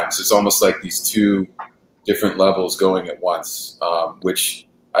same time. So it's almost like these two different levels going at once, which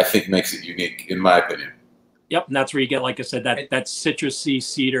I think makes it unique, in my opinion. Yep, and that's where you get, like I said, that citrusy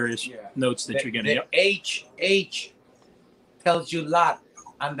cedar-ish notes that you're getting. The H tells you a lot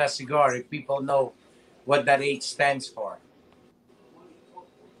on that cigar if people know what that H stands for.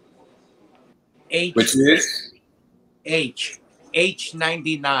 Which is?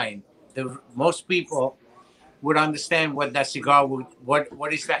 H99. Most people would understand what that cigar would,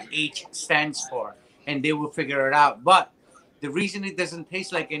 what is that H stands for, and they will figure it out. But the reason it doesn't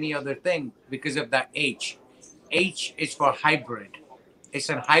taste like any other thing because of that H. H is for hybrid. It's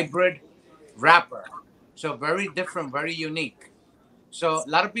a hybrid wrapper. So very different, very unique. So a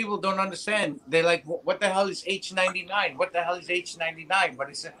lot of people don't understand. They're like, what the hell is H99? What the hell is H99? But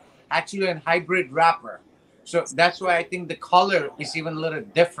it's actually a hybrid wrapper. So that's why I think the color is even a little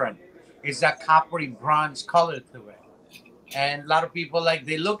different. It's that coppery bronze color to it. And a lot of people, like,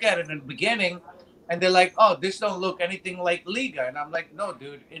 they look at it in the beginning and they're like, oh, this don't look anything like Liga. And I'm like, no,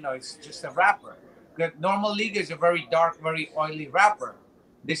 dude, it's just a wrapper. The normal Liga is a very dark, very oily wrapper.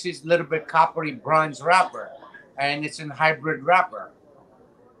 This is a little bit coppery bronze wrapper. And it's in hybrid wrapper.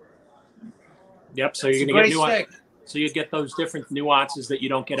 Yep. So you're gonna get nuance. So you get those different nuances that you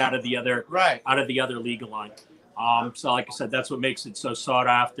don't get out of the other Liga line. So like I said, that's what makes it so sought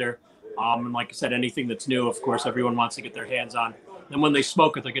after. And like I said, anything that's new, of course, everyone wants to get their hands on. And when they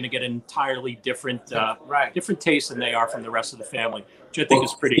smoke it, they're going to get an entirely different taste than they are from the rest of the family, which I think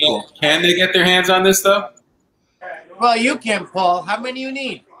is pretty cool. Can they get their hands on this though? Well, you can, Paul. How many you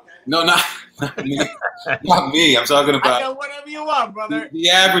need? No, not me. Not me. I'm talking about. I got whatever you want, brother. The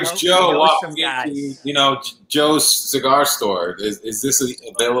average Joe walking into, Joe's cigar store. Is this an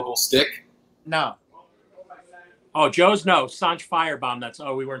available stick? No. Oh, Joe's no. Sanj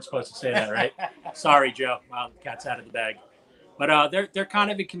Firebomb. We weren't supposed to say that, right? Sorry, Joe. Well, the cat's out of the bag. But they're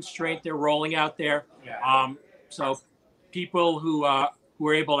kind of a constraint. They're rolling out there. Yeah. So people who are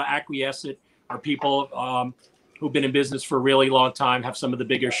able to acquiesce it are people who've been in business for a really long time, have some of the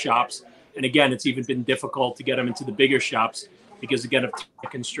bigger shops. And again, it's even been difficult to get them into the bigger shops because, again, of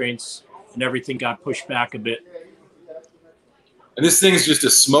constraints and everything got pushed back a bit. And this thing's just a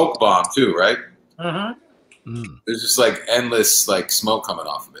smoke bomb too, right? Uh-huh. There's just like endless smoke coming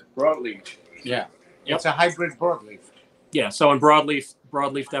off of it. Broadleaf. Yeah. Yep. It's a hybrid broadleaf. Yeah, so in broadleaf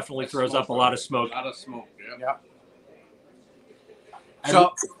definitely throws up a lot of smoke. A lot of smoke, yeah.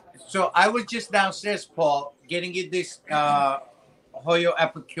 So I was just downstairs, Paul, getting you this Hoyo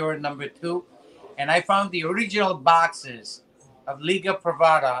Epicure #2, and I found the original boxes of Liga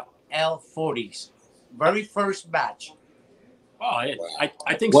Privada L40s. Very first batch. Oh, I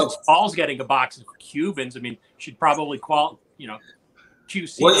think since Paul's getting a box of Cubans, I mean, should probably QC.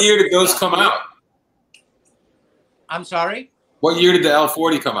 What year did those come out? I'm sorry? What year did the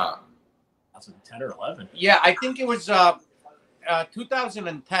L40 come out? 2010 or 11. Yeah, I think it was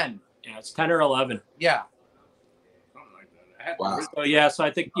 2010. Yeah, it's 10 or 11. Yeah. Something like that. Wow. So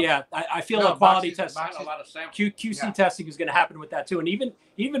I think, I feel the quality test. A lot of samples. QC testing is going to happen with that too. And even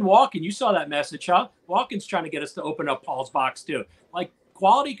Walken, you saw that message, huh? Walken's trying to get us to open up Paul's box too. Like,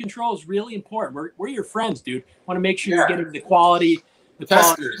 quality control is really important. We're your friends, dude. Want to make sure you're getting the quality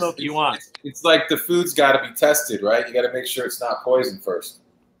smoke you want. It's like the food's got to be tested, right? You got to make sure it's not poison first.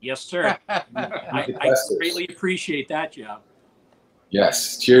 Yes, sir. I greatly appreciate that, job.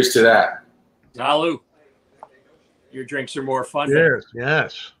 Yes. Cheers to that. Salud. Your drinks are more fun. Cheers.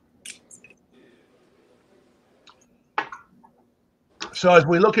 Yes. So as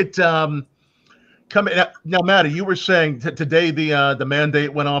we look at coming now, Matty, you were saying today the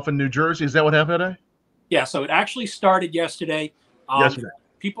mandate went off in New Jersey. Is that what happened today? Yeah. So it actually started yesterday.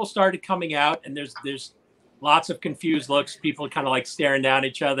 People started coming out, and there's lots of confused looks. People kind of like staring down at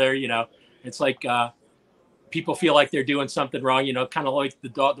each other. It's like people feel like they're doing something wrong. Kind of like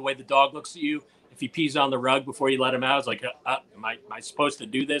the way the dog looks at you if he pees on the rug before you let him out. It's like, am I supposed to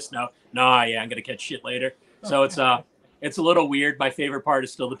do this? No, I'm gonna catch shit later. So it's a little weird. My favorite part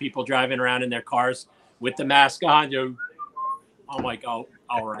is still the people driving around in their cars with the mask on. I'm like, oh,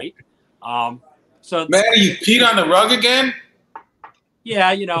 all right. So Matty, you peed on the rug again? Yeah,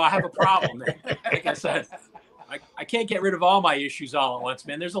 I have a problem. Like I said, I can't get rid of all my issues all at once,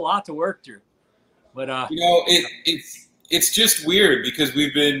 man. There's a lot to work through. But it's just weird because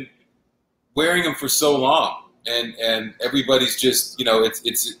we've been wearing them for so long, and everybody's just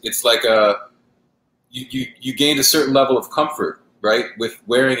it's like you gained a certain level of comfort, right? With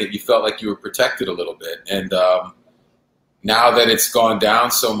wearing it, you felt like you were protected a little bit, and now that it's gone down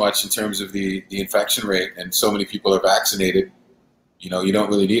so much in terms of the infection rate, and so many people are vaccinated, you don't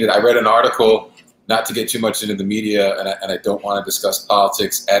really need it. I read an article, not to get too much into the media, and I don't want to discuss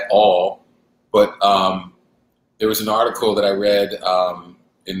politics at all, but there was an article that I read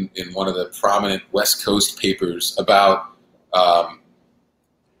in one of the prominent West Coast papers about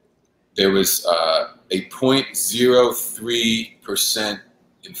there was a 0.03%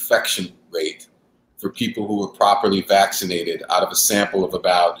 infection rate for people who were properly vaccinated out of a sample of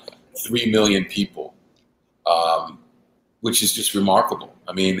about 3 million people, which is just remarkable.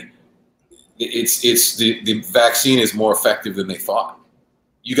 I mean, the vaccine is more effective than they thought.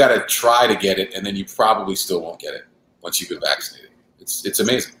 You got to try to get it, and then you probably still won't get it once you've been vaccinated. It's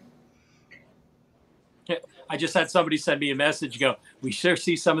amazing. I just had somebody send me a message. Go, we sure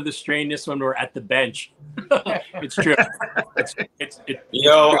see some of the strangeness when we're at the bench. It's true. I've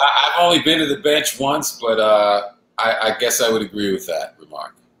only been to the bench once, but I guess I would agree with that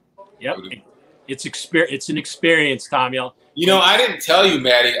remark. Yep, it's an experience, Tom. I didn't tell you,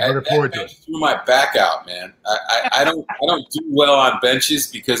 Matty. I threw my back out, man. I don't do well on benches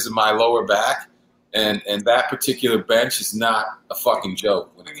because of my lower back, and that particular bench is not a fucking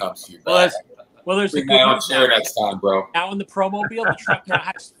joke when it comes to your back. Well, there's Bring my own chair next time, bro. Now in the Promobile, the truck now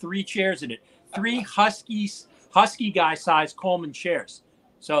has 3 chairs in it. 3 husky guy size Coleman chairs.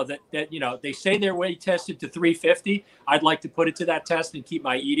 So that they say they're weight tested to 350. I'd like to put it to that test and keep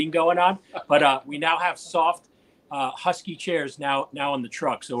my eating going on. But we now have soft husky chairs now on the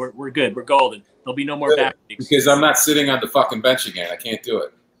truck, so we're good. We're golden. There'll be no more back aches. Because I'm not sitting on the fucking bench again. I can't do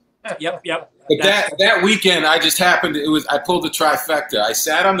it. Yep. But that weekend, I just happened. I pulled the trifecta. I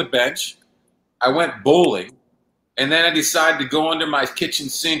sat on the bench. I went bowling, and then I decided to go under my kitchen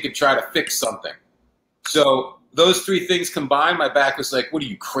sink and try to fix something. So those 3 things combined, my back was like, "What are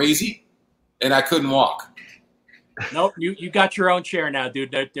you, crazy?" And I couldn't walk. Nope, you got your own chair now,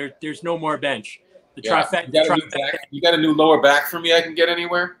 dude. There's no more bench. The trifecta. You got a new lower back for me I can get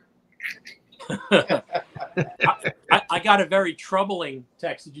anywhere? I got a very troubling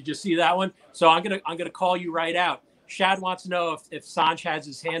text. Did you just see that one? So I'm gonna call you right out. Shad wants to know if Sanj has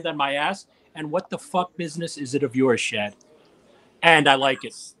his hand on my ass. And what the fuck business is it of yours, Shad? And I like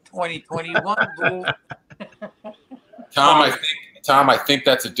it. 2021, boo. Tom, I think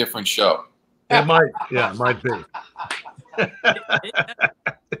that's a different show. It might be.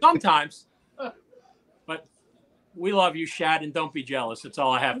 Sometimes. But we love you, Shad, and don't be jealous. That's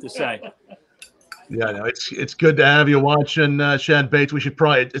all I have to say. Yeah, no, it's good to have you watching, Shad Bates. We should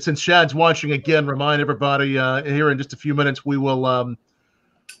probably, since Shad's watching again, remind everybody here in just a few minutes we will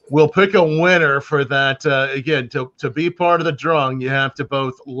we'll pick a winner for that. Again, to be part of the drawing, you have to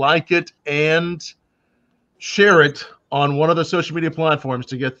both like it and share it on one of the social media platforms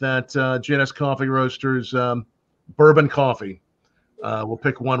to get that Janus Coffee Roasters bourbon coffee. We'll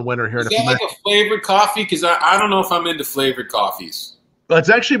pick one winner here in a few minutes. Is that like a flavored coffee? Because I don't know if I'm into flavored coffees. Well, it's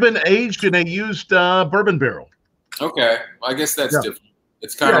actually been aged in a used bourbon barrel. Okay, well, I guess that's different.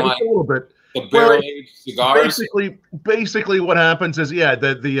 It's kind of like a little bit. The barrel-aged cigars. Basically, what happens is,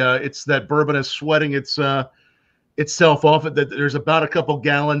 it's that bourbon is sweating itself off. That there's about a couple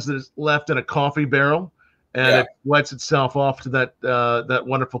gallons that is left in a coffee barrel, and it sweats itself off to that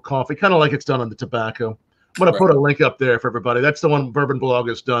wonderful coffee, kind of like it's done on the tobacco. I'm going to put a link up there for everybody. That's the one Bourbon Blog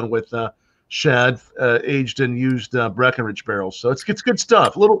has done with Shad, aged in used Breckenridge barrels. So it's good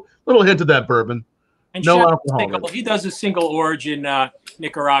stuff. Little hint of that bourbon. And no alcohol. He does a single origin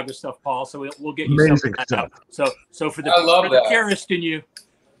Nicaragua stuff, Paul. So we'll get you amazing something stuff. So for the purist in you,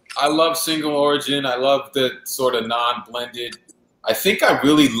 I love single origin. I love the sort of non-blended. I think I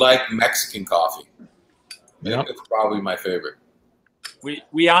really like Mexican coffee. Yeah, it's probably my favorite.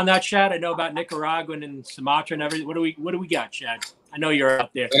 We on that, Chad? I know about Nicaraguan and Sumatra and everything. What do we got, Chad? I know you're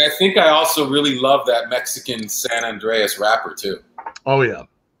out there. And I think I also really love that Mexican San Andreas wrapper too. Oh yeah,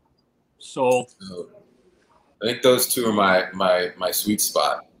 sold. So, I think those 2 are my sweet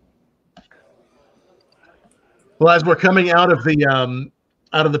spot. Well, as we're coming out of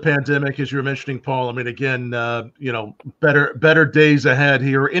the pandemic, as you were mentioning, Paul, I mean, again, better days ahead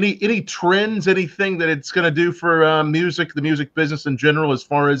here. Any trends, anything that it's going to do for the music business in general, as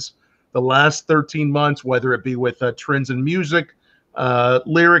far as the last 13 months, whether it be with trends in music,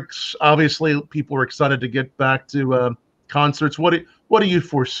 lyrics? Obviously, people are excited to get back to concerts. What do you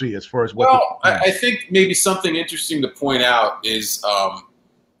foresee as far as what? Well, I think maybe something interesting to point out is,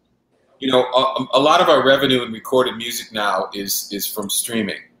 you know, a lot of our revenue in recorded music now is from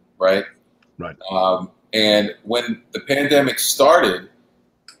streaming, right? Right. And when the pandemic started,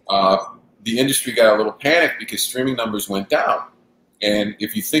 the industry got a little panicked because streaming numbers went down. And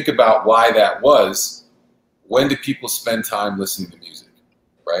if you think about why that was, when do people spend time listening to music,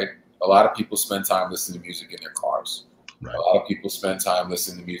 right? A lot of people spend time listening to music in their cars. Right. A lot of people spend time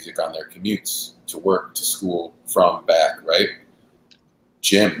listening to music on their commutes to work, to school, from, back, right?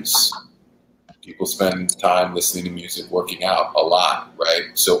 Gyms. People spend time listening to music, working out a lot, right?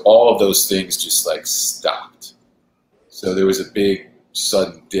 So all of those things just like stopped. So there was a big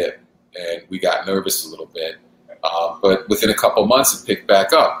sudden dip, and we got nervous a little bit. But within a couple months, it picked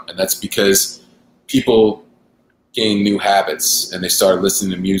back up, and that's because people gained new habits, and they started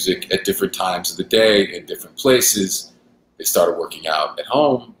listening to music at different times of the day, in different places. They started working out at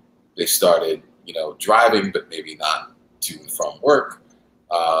home. They started, you know, driving, but maybe not to and from work.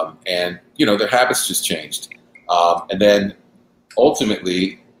 And, you know, their habits just changed. And then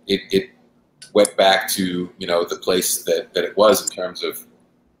ultimately it went back to, you know, the place that it was in terms of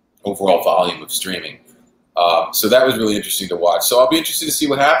overall volume of streaming. So that was really interesting to watch. So I'll be interested to see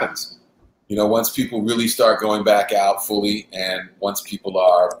what happens. You know, once people really start going back out fully, and once people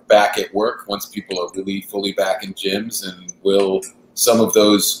are back at work, once people are really fully back in gyms, and will some of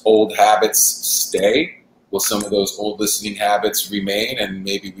those old habits stay? Will some of those old listening habits remain, and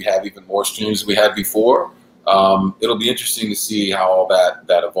maybe we have even more streams than we had before? It'll be interesting to see how all that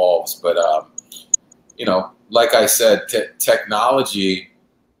evolves. But, you know, like I said, technology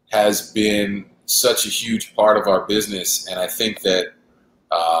has been such a huge part of our business, and I think that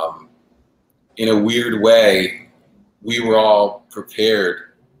in a weird way, we were all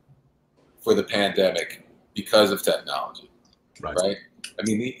prepared for the pandemic because of technology, right? I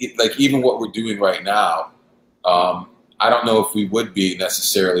mean, like even what we're doing right now, I don't know if we would be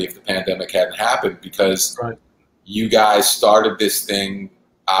necessarily if the pandemic hadn't happened, because you guys started this thing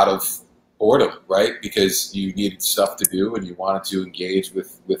out of boredom, right? Because you needed stuff to do and you wanted to engage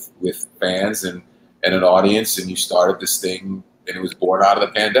with fans and an audience, and you started this thing, and it was born out of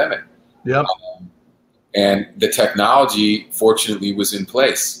the pandemic. Yeah. And the technology, fortunately, was in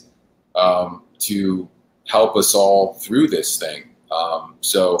place to help us all through this thing.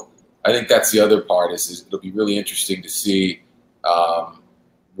 So I think that's the other part is it'll be really interesting to see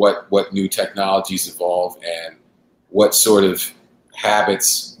what new technologies evolve and what sort of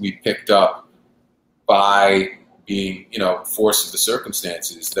habits we picked up by being, you know, force of the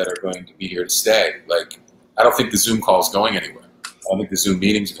circumstances that are going to be here to stay. Like, I don't think the Zoom call is going anywhere. I don't think the Zoom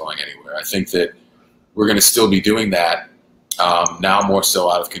meeting's going anywhere. I think that we're going to still be doing that now more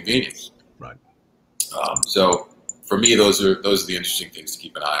so out of convenience. Right. So for me, those are the interesting things to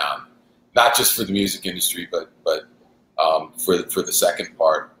keep an eye on, not just for the music industry, but for the second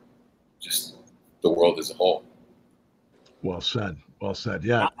part, just the world as a whole. Well said. Well said.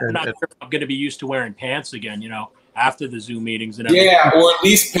 Yeah. I'm not sure if I'm going to be used to wearing pants again, you know, after the Zoom meetings and everything. Yeah, or at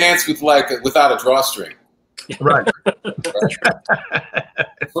least pants with without a drawstring. Right.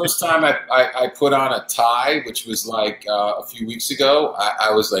 First time I put on a tie, which was like a few weeks ago,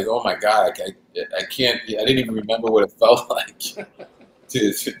 I was like, oh my God, I can't, I didn't even remember what it felt like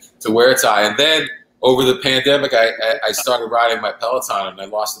to wear a tie. And then over the pandemic, I started riding my Peloton, and I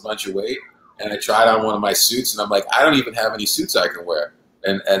lost a bunch of weight, and I tried on one of my suits, and I'm like, I don't even have any suits I can wear.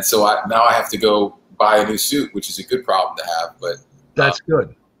 And so now I have to go buy a new suit, which is a good problem to have, but that's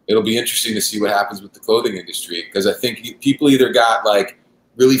good. It'll be interesting to see what happens with the clothing industry, because I think people either got like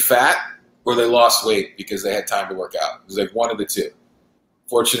really fat or they lost weight because they had time to work out. It was like one of the two.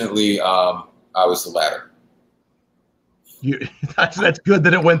 Fortunately, I was the latter. That's good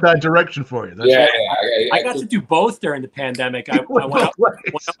that it went that direction for you. I got to do both during the pandemic. I went up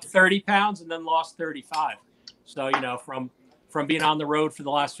 30 pounds and then lost 35. So, you know, from being on the road for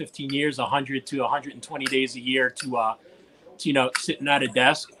the last 15 years, 100 to 120 days a year to you know, sitting at a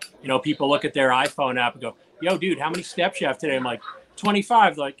desk, you know, people look at their iPhone app and go, yo, dude, how many steps you have today? I'm like,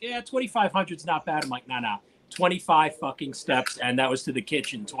 25. They're like, yeah, 2,500 is not bad. I'm like, no, 25 fucking steps. And that was to the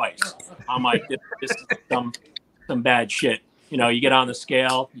kitchen twice. I'm like, this is some bad shit. You know, you get on the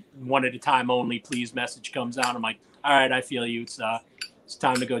scale, one at a time only, please message comes out. I'm like, all right, I feel you. It's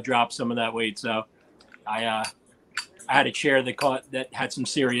time to go drop some of that weight. So I had a chair that had some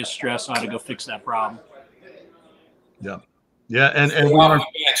serious stress. So I had to go fix that problem. Yeah. Yeah, and stay off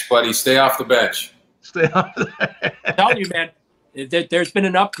the bench, buddy. Stay off the bench. Stay off the bench. I'm telling you, man, there's been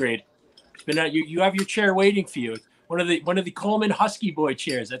an upgrade. It's been you have your chair waiting for you. One of the Coleman Husky Boy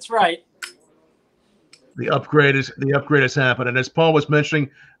chairs. That's right. The upgrade has happened, and as Paul was mentioning,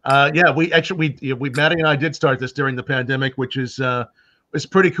 Matty and I did start this during the pandemic, which is it's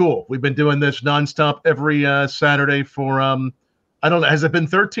pretty cool. We've been doing this nonstop every Saturday for I don't know, has it been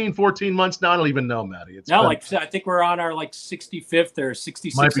 13, 14 months now? I don't even know, Matty. It's No, been, like I think we're on our like 65th or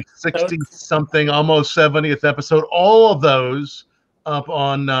 66th. might be 60 something, almost 70th episode. All of those up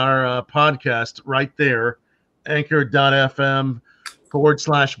on our podcast right there,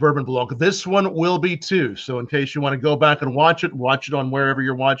 anchor.fm/Bourbon Blog. This one will be too. So in case you want to go back and watch it on wherever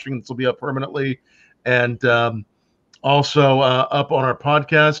you're watching. This will be up permanently. And also up on our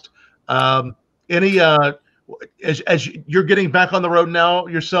podcast. Any as you're getting back on the road now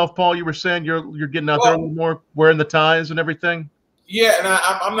yourself, Paul, you were saying you're getting out there a little more, wearing the ties and everything. Yeah, and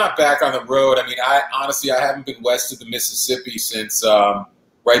I'm not back on the road. I mean, I honestly haven't been west of the Mississippi since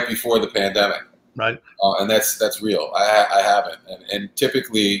right before the pandemic. Right. And that's real. I haven't. And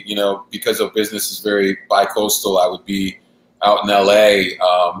typically, you know, because our business is very bi-coastal, I would be out in LA,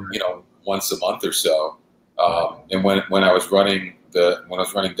 you know, once a month or so. And when I was running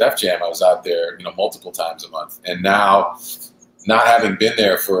Def Jam, I was out there, you know, multiple times a month. And now, not having been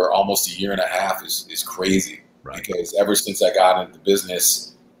there for almost a year and a half is crazy. Right. Because ever since I got into the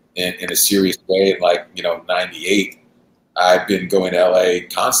business in a serious way, in like, you know, '98, I've been going to LA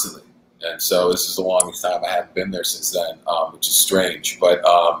constantly. And so this is the longest time I haven't been there since then, which is strange. But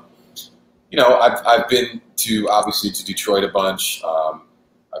you know, I've been to obviously to Detroit a bunch.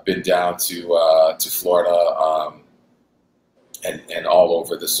 I've been down to Florida and all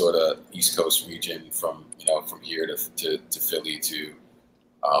over the sort of East Coast region, from here to Philly to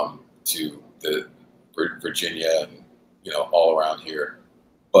the Virginia, and you know, all around here.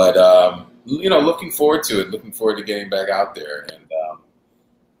 But you know, looking forward to it. Looking forward to getting back out there, and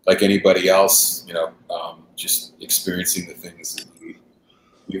like anybody else, you know, just experiencing the things that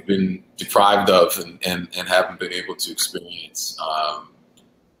we've been deprived of and haven't been able to experience.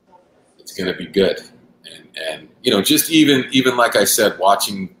 It's going to be good. And you know, just even like I said,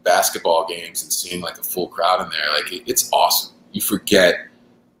 watching basketball games and seeing like a full crowd in there, like it's awesome. You forget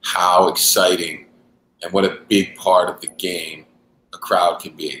how exciting and what a big part of the game a crowd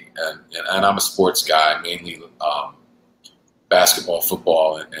can be. And I'm a sports guy, mainly basketball,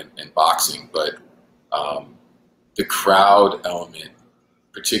 football, and boxing, but the crowd element,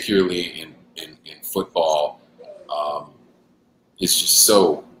 particularly in football, is just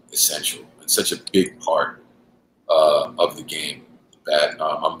so essential. It's such a big part of the game that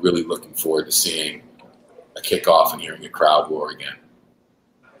I'm really looking forward to seeing a kickoff and hearing a crowd roar again.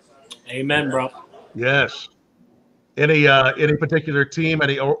 Amen, bro. Yes. Any particular team?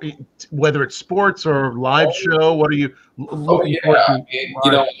 Whether it's sports or live show? What are you looking forward to?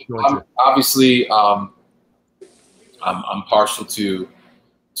 You know, I'm partial to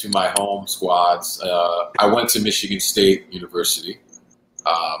my home squads. I went to Michigan State University.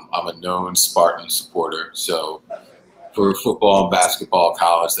 I'm a known Spartan supporter, so for football and basketball,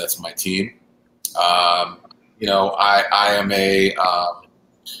 college, that's my team. You know, I am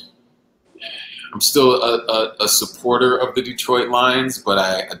I'm still a supporter of the Detroit Lions, but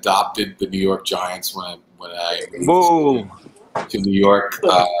I adopted the New York Giants when I moved to New York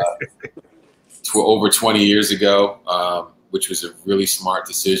over 20 years ago, which was a really smart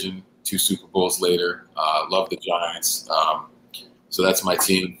decision. 2 Super Bowls later, love the Giants. So that's my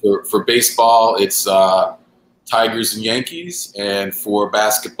team. For baseball, it's Tigers and Yankees, and for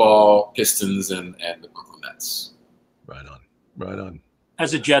basketball, Pistons and the Brooklyn Nets. Right on.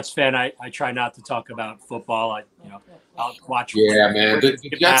 As a Jets fan, I try not to talk about football. I'll watch. Yeah, man. The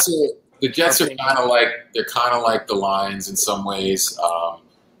Jets are kind of like the Lions in some ways.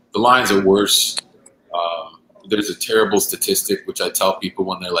 The Lions are worse. There's a terrible statistic which I tell people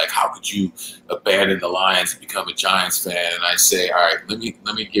when they're like, "How could you abandon the Lions and become a Giants fan?" And I say, "All right, let me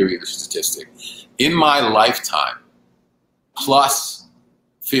give you the statistic. In my lifetime, plus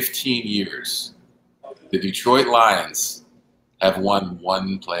 15 years, the Detroit Lions have won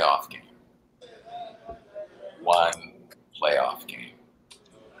 1 playoff game. 1 playoff game.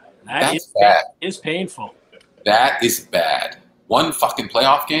 That's bad. Is painful. That is bad. 1 fucking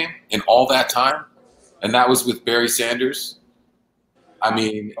playoff game in all that time, and that was with Barry Sanders. I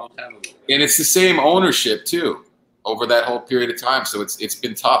mean, and it's the same ownership too over that whole period of time. So it's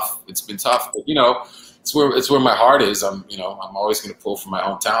been tough. It's been tough. But, you know, it's where my heart is. I'm always going to pull for my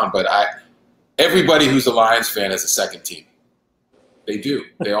hometown. But everybody who's a Lions fan has a second team. They do.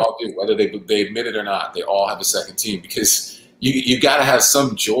 They all do. Whether they admit it or not, they all have a second team, because you got to have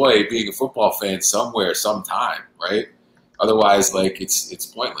some joy being a football fan somewhere, sometime, right? Otherwise, like, it's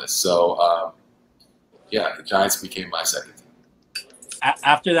pointless. So, yeah, the Giants became my second team.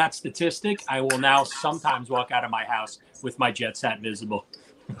 After that statistic, I will now sometimes walk out of my house with my Jets hat visible.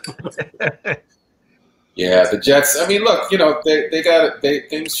 Yeah, the Jets. I mean, look, you know,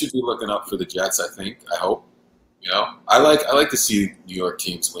 things should be looking up for the Jets. I think. I hope. You know, I like to see New York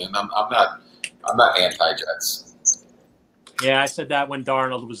teams win. I'm not anti-Jets. Yeah, I said that when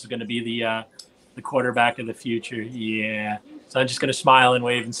Darnold was going to be the quarterback of the future. Yeah, so I'm just going to smile and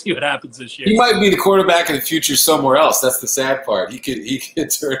wave and see what happens this year. He might be the quarterback of the future somewhere else. That's the sad part. He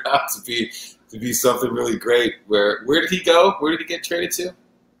could turn out to be something really great. Where did he go? Where did he get traded to?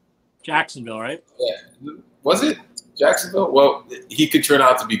 Jacksonville, right? Yeah, was it Jacksonville? Well, he could turn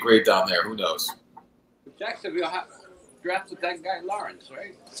out to be great down there. Who knows? Jacksonville drafted that guy Lawrence,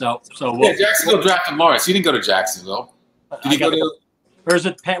 right? So yeah, Jacksonville drafted Lawrence. He didn't go to Jacksonville. Did he go to? Or is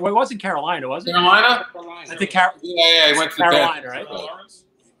it? Well, it wasn't Carolina, was it? Carolina? I think yeah, he went to Carolina, right? Lawrence?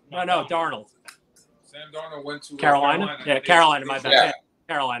 No, Darnold. Sam Darnold went to Carolina. Yeah, Carolina. My bad. Yeah.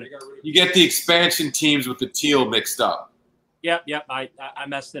 Carolina. You get the expansion teams with the teal mixed up. Yep. I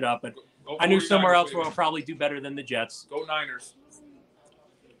messed it up, but I knew somewhere else where we'll probably do better than the Jets. Go Niners.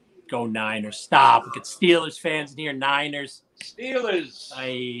 Go Niners. Stop. We get Steelers fans in here. Niners. Steelers.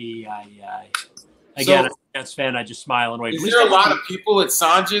 Aye. Again, So, I'm a Jets fan. I just smile and wave. Is there a lot of people at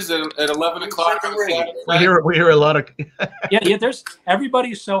Sanjay's at 11 o'clock? We hear a lot of. yeah. There's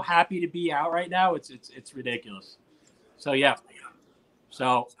everybody's so happy to be out right now. It's ridiculous. So yeah.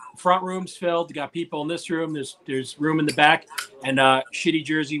 So front room's filled. You got people in this room. There's room in the back, and shitty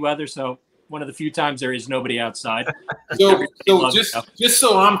Jersey weather. So one of the few times there is nobody outside. So just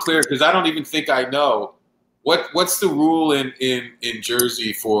so I'm clear, because I don't even think I know, what's the rule in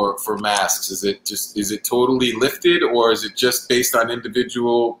Jersey for masks? Is it totally lifted, or is it just based on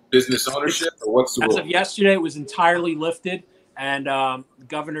individual business ownership, or what's the rule? As of yesterday, it was entirely lifted, and the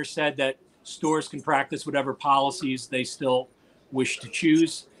governor said that stores can practice whatever policies they still wish to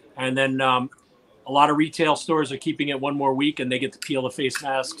choose, and then a lot of retail stores are keeping it one more week, and they get to peel the face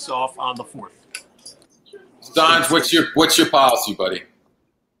masks off on the 4th. Sanj, what's your policy, buddy?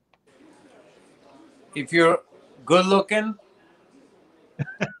 If you're good looking,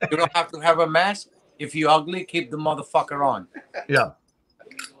 you don't have to have a mask. If you're ugly, keep the motherfucker on. Yeah.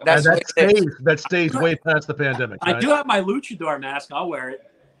 That's and what it is. that stays way past the pandemic. I right? do have my luchador mask. I'll wear it.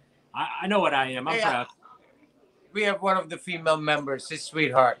 I know what I am. I'm proud. We have one of the female members, his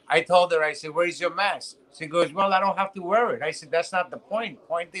sweetheart. I told her, I said, where's your mask? She goes, well, I don't have to wear it. I said, that's not the point.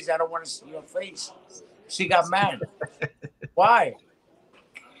 Point is, I don't want to see your face. She got mad. Why?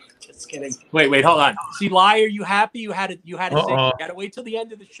 Just kidding. Wait, hold on. See, liar, you happy? You had it. You had to say. You got to wait till the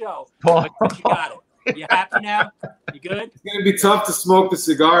end of the show. But you got it. You happy now? You good? It's gonna be tough to smoke the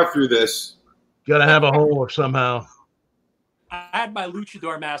cigar through this. Got to have a hole somehow. I had my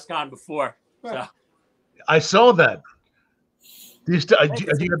luchador mask on before. So. I saw that. Do you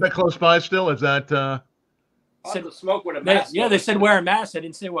have that close by still? Is that? Said to smoke with a mask. Yeah, they said wear a mask. I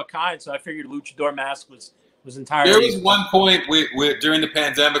didn't say what kind, so I figured luchador mask was entirely. There was one point during the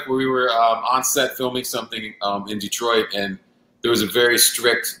pandemic where we were on set filming something in Detroit, and there was a very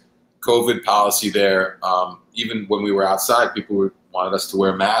strict COVID policy there. Even when we were outside, people wanted us to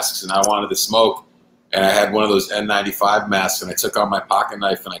wear masks, and I wanted to smoke. And I had one of those N95 masks, and I took out my pocket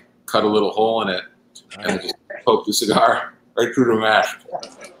knife and I cut a little hole in it, and I just poked the cigar right through the mask.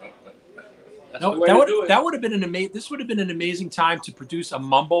 That would have been this would have been an amazing time to produce a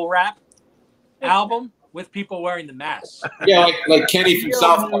mumble rap album with people wearing the masks. Yeah, like Kenny from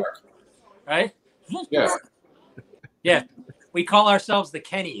South Park. Right? Yeah. Yeah. We call ourselves the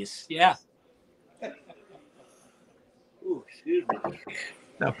Kennys. Yeah. Ooh, excuse me.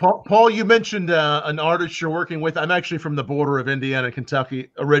 Now, Paul, you mentioned an artist you're working with. I'm actually from the border of Indiana and Kentucky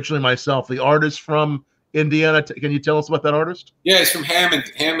originally myself. The artist from Indiana. Can you tell us about that artist? Yeah, he's from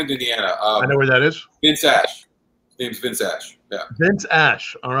Hammond, Indiana. I know where that is. Vince Ash. His name's Vince Ash. Yeah. Vince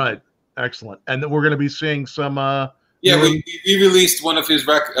Ash. All right. Excellent. And then we're going to be seeing some. Yeah, we released one of his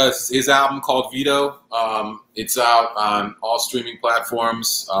his album called Vito. It's out on all streaming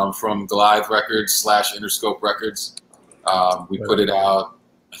platforms from Goliath Records / Interscope Records. We put it out,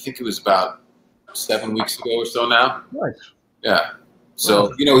 I think it was about 7 weeks ago or so now. Nice. Yeah.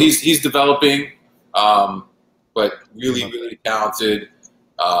 So, you know, he's developing, but really talented,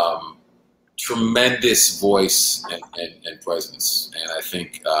 tremendous voice and presence. And I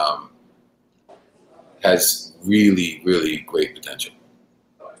think has really great potential.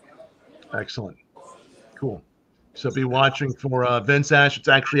 Excellent. Cool. So be watching for Vince Ash. It's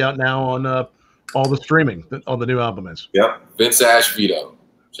actually out now on all the streaming on the new album is. Yep. Vince Ash Vito.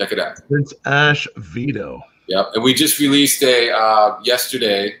 Check it out. Vince Ash Vito. Yep. And we just released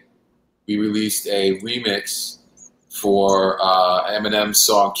yesterday, we released a remix for Eminem's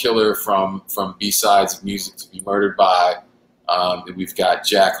song Killer from B-Sides of Music to Be Murdered By. And we've got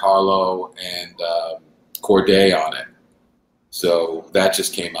Jack Harlow and Corday on it. So that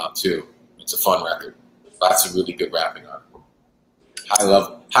just came out too. It's a fun record. Lots of really good rapping on it.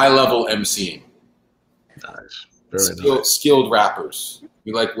 High level MCing. Nice. Very nice. Skilled rappers.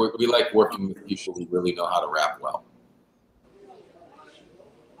 We like working with people who really know how to rap well.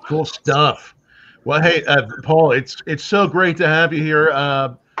 Cool stuff. Well, hey, Paul, it's so great to have you here.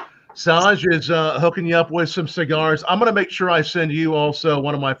 Saj is hooking you up with some cigars. I'm going to make sure I send you also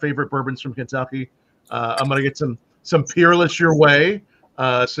one of my favorite bourbons from Kentucky. I'm going to get some Peerless your way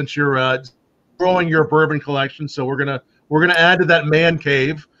since you're growing your bourbon collection. So we're gonna add to that man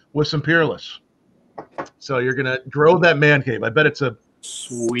cave with some Peerless. So you're gonna grow that man cave. I bet it's a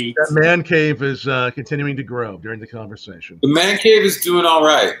sweet. That man cave is continuing to grow during the conversation. The man cave is doing all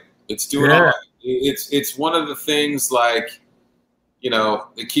right. It's doing all right. It's one of the things, like,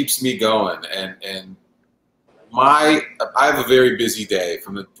 it keeps me going. And I have a very busy day.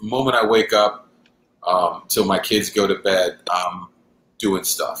 From the moment I wake up till my kids go to bed, I'm doing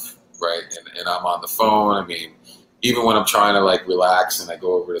stuff, right? And I'm on the phone. I mean, even when I'm trying to like relax and I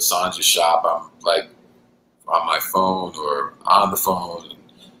go over to Sanja's shop, I'm like on my phone or on the phone.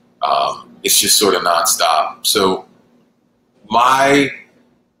 It's just sort of nonstop. So my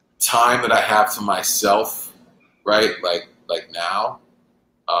time that I have to myself, right, like now,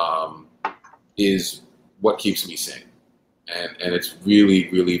 is what keeps me sane. And it's really,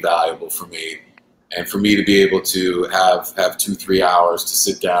 really valuable for me. And for me to be able to have 2-3 hours to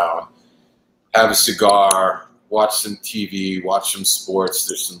sit down, have a cigar, watch some TV, watch some sports.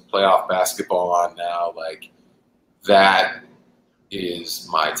 There's some playoff basketball on now. Like, that is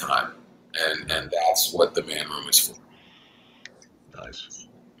my time. And that's what the man room is for. Nice.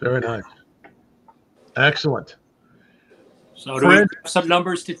 Very nice. Excellent. So do we have some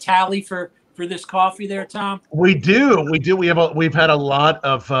numbers to tally for this coffee there, Tom? We do. We've had a lot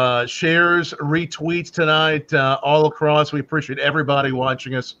of shares, retweets tonight, all across. We appreciate everybody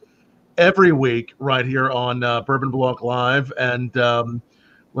watching us every week right here on Bourbon Blog Live. And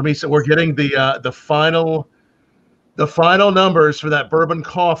let me say, we're getting the final numbers for that bourbon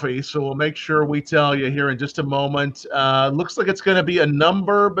coffee. So we'll make sure we tell you here in just a moment. Looks like it's going to be a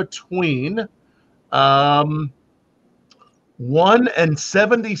number between 1 and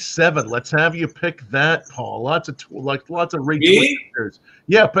 77. Let's have you pick that, Paul. Lots of retweets.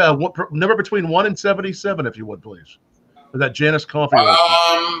 Yeah, number between 1 and 77, if you would, please. For that Janus coffee.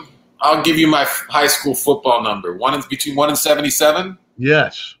 I'll give you my high school football number. Between 1 and 77?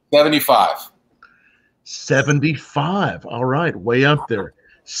 Yes. 75. 75. All right, way up there.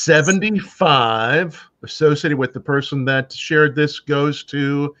 75 associated with the person that shared this goes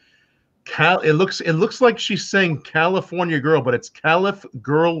to It looks like she's saying California Girl, but it's Calif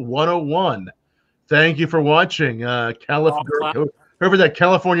Girl 101. Thank you for watching, Calif Girl. Whoever that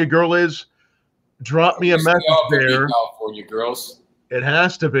California Girl is, drop me a message there. California Girls. It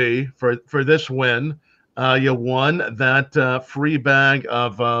has to be for this win. You won that free bag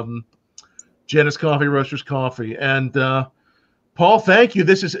of Janus Coffee Roasters coffee. And Paul, thank you.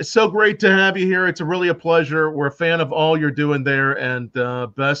 It's so great to have you here. It's really a pleasure. We're a fan of all you're doing there, and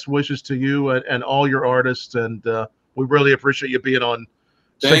best wishes to you and all your artists. And we really appreciate you being on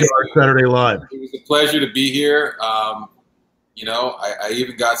Cigar Saturday Live. It was a pleasure to be here. I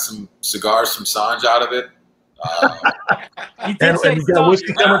even got some cigars from Sanj out of it. And you got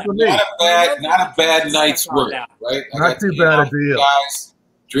whiskey coming from me. Not a bad night's work, right? Not too bad a deal. Guys,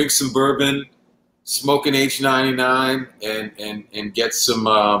 drink some bourbon, smoke an H99, and get some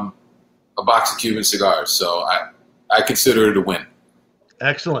a box of Cuban cigars. So I consider it a win.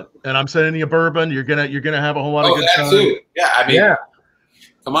 Excellent. And I'm sending you a bourbon. You're gonna have a whole lot of good time. Too. Yeah, I mean,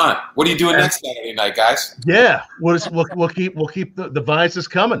 come on. What are you doing next Saturday night, guys? Yeah, we'll keep the vices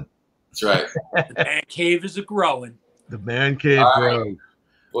coming. That's right. The man cave is growing. The man cave grows.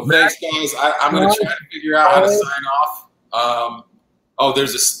 Well, thanks, guys. I'm going to try to figure out how to sign off.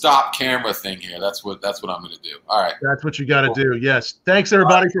 There's a stop camera thing here. That's what I'm going to do. All right. That's what you got to do. Yes. Thanks,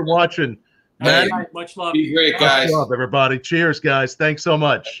 everybody, for watching. Hey, much love. Be great, guys. Much love, everybody. Cheers, guys. Thanks so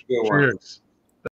much. Cheers.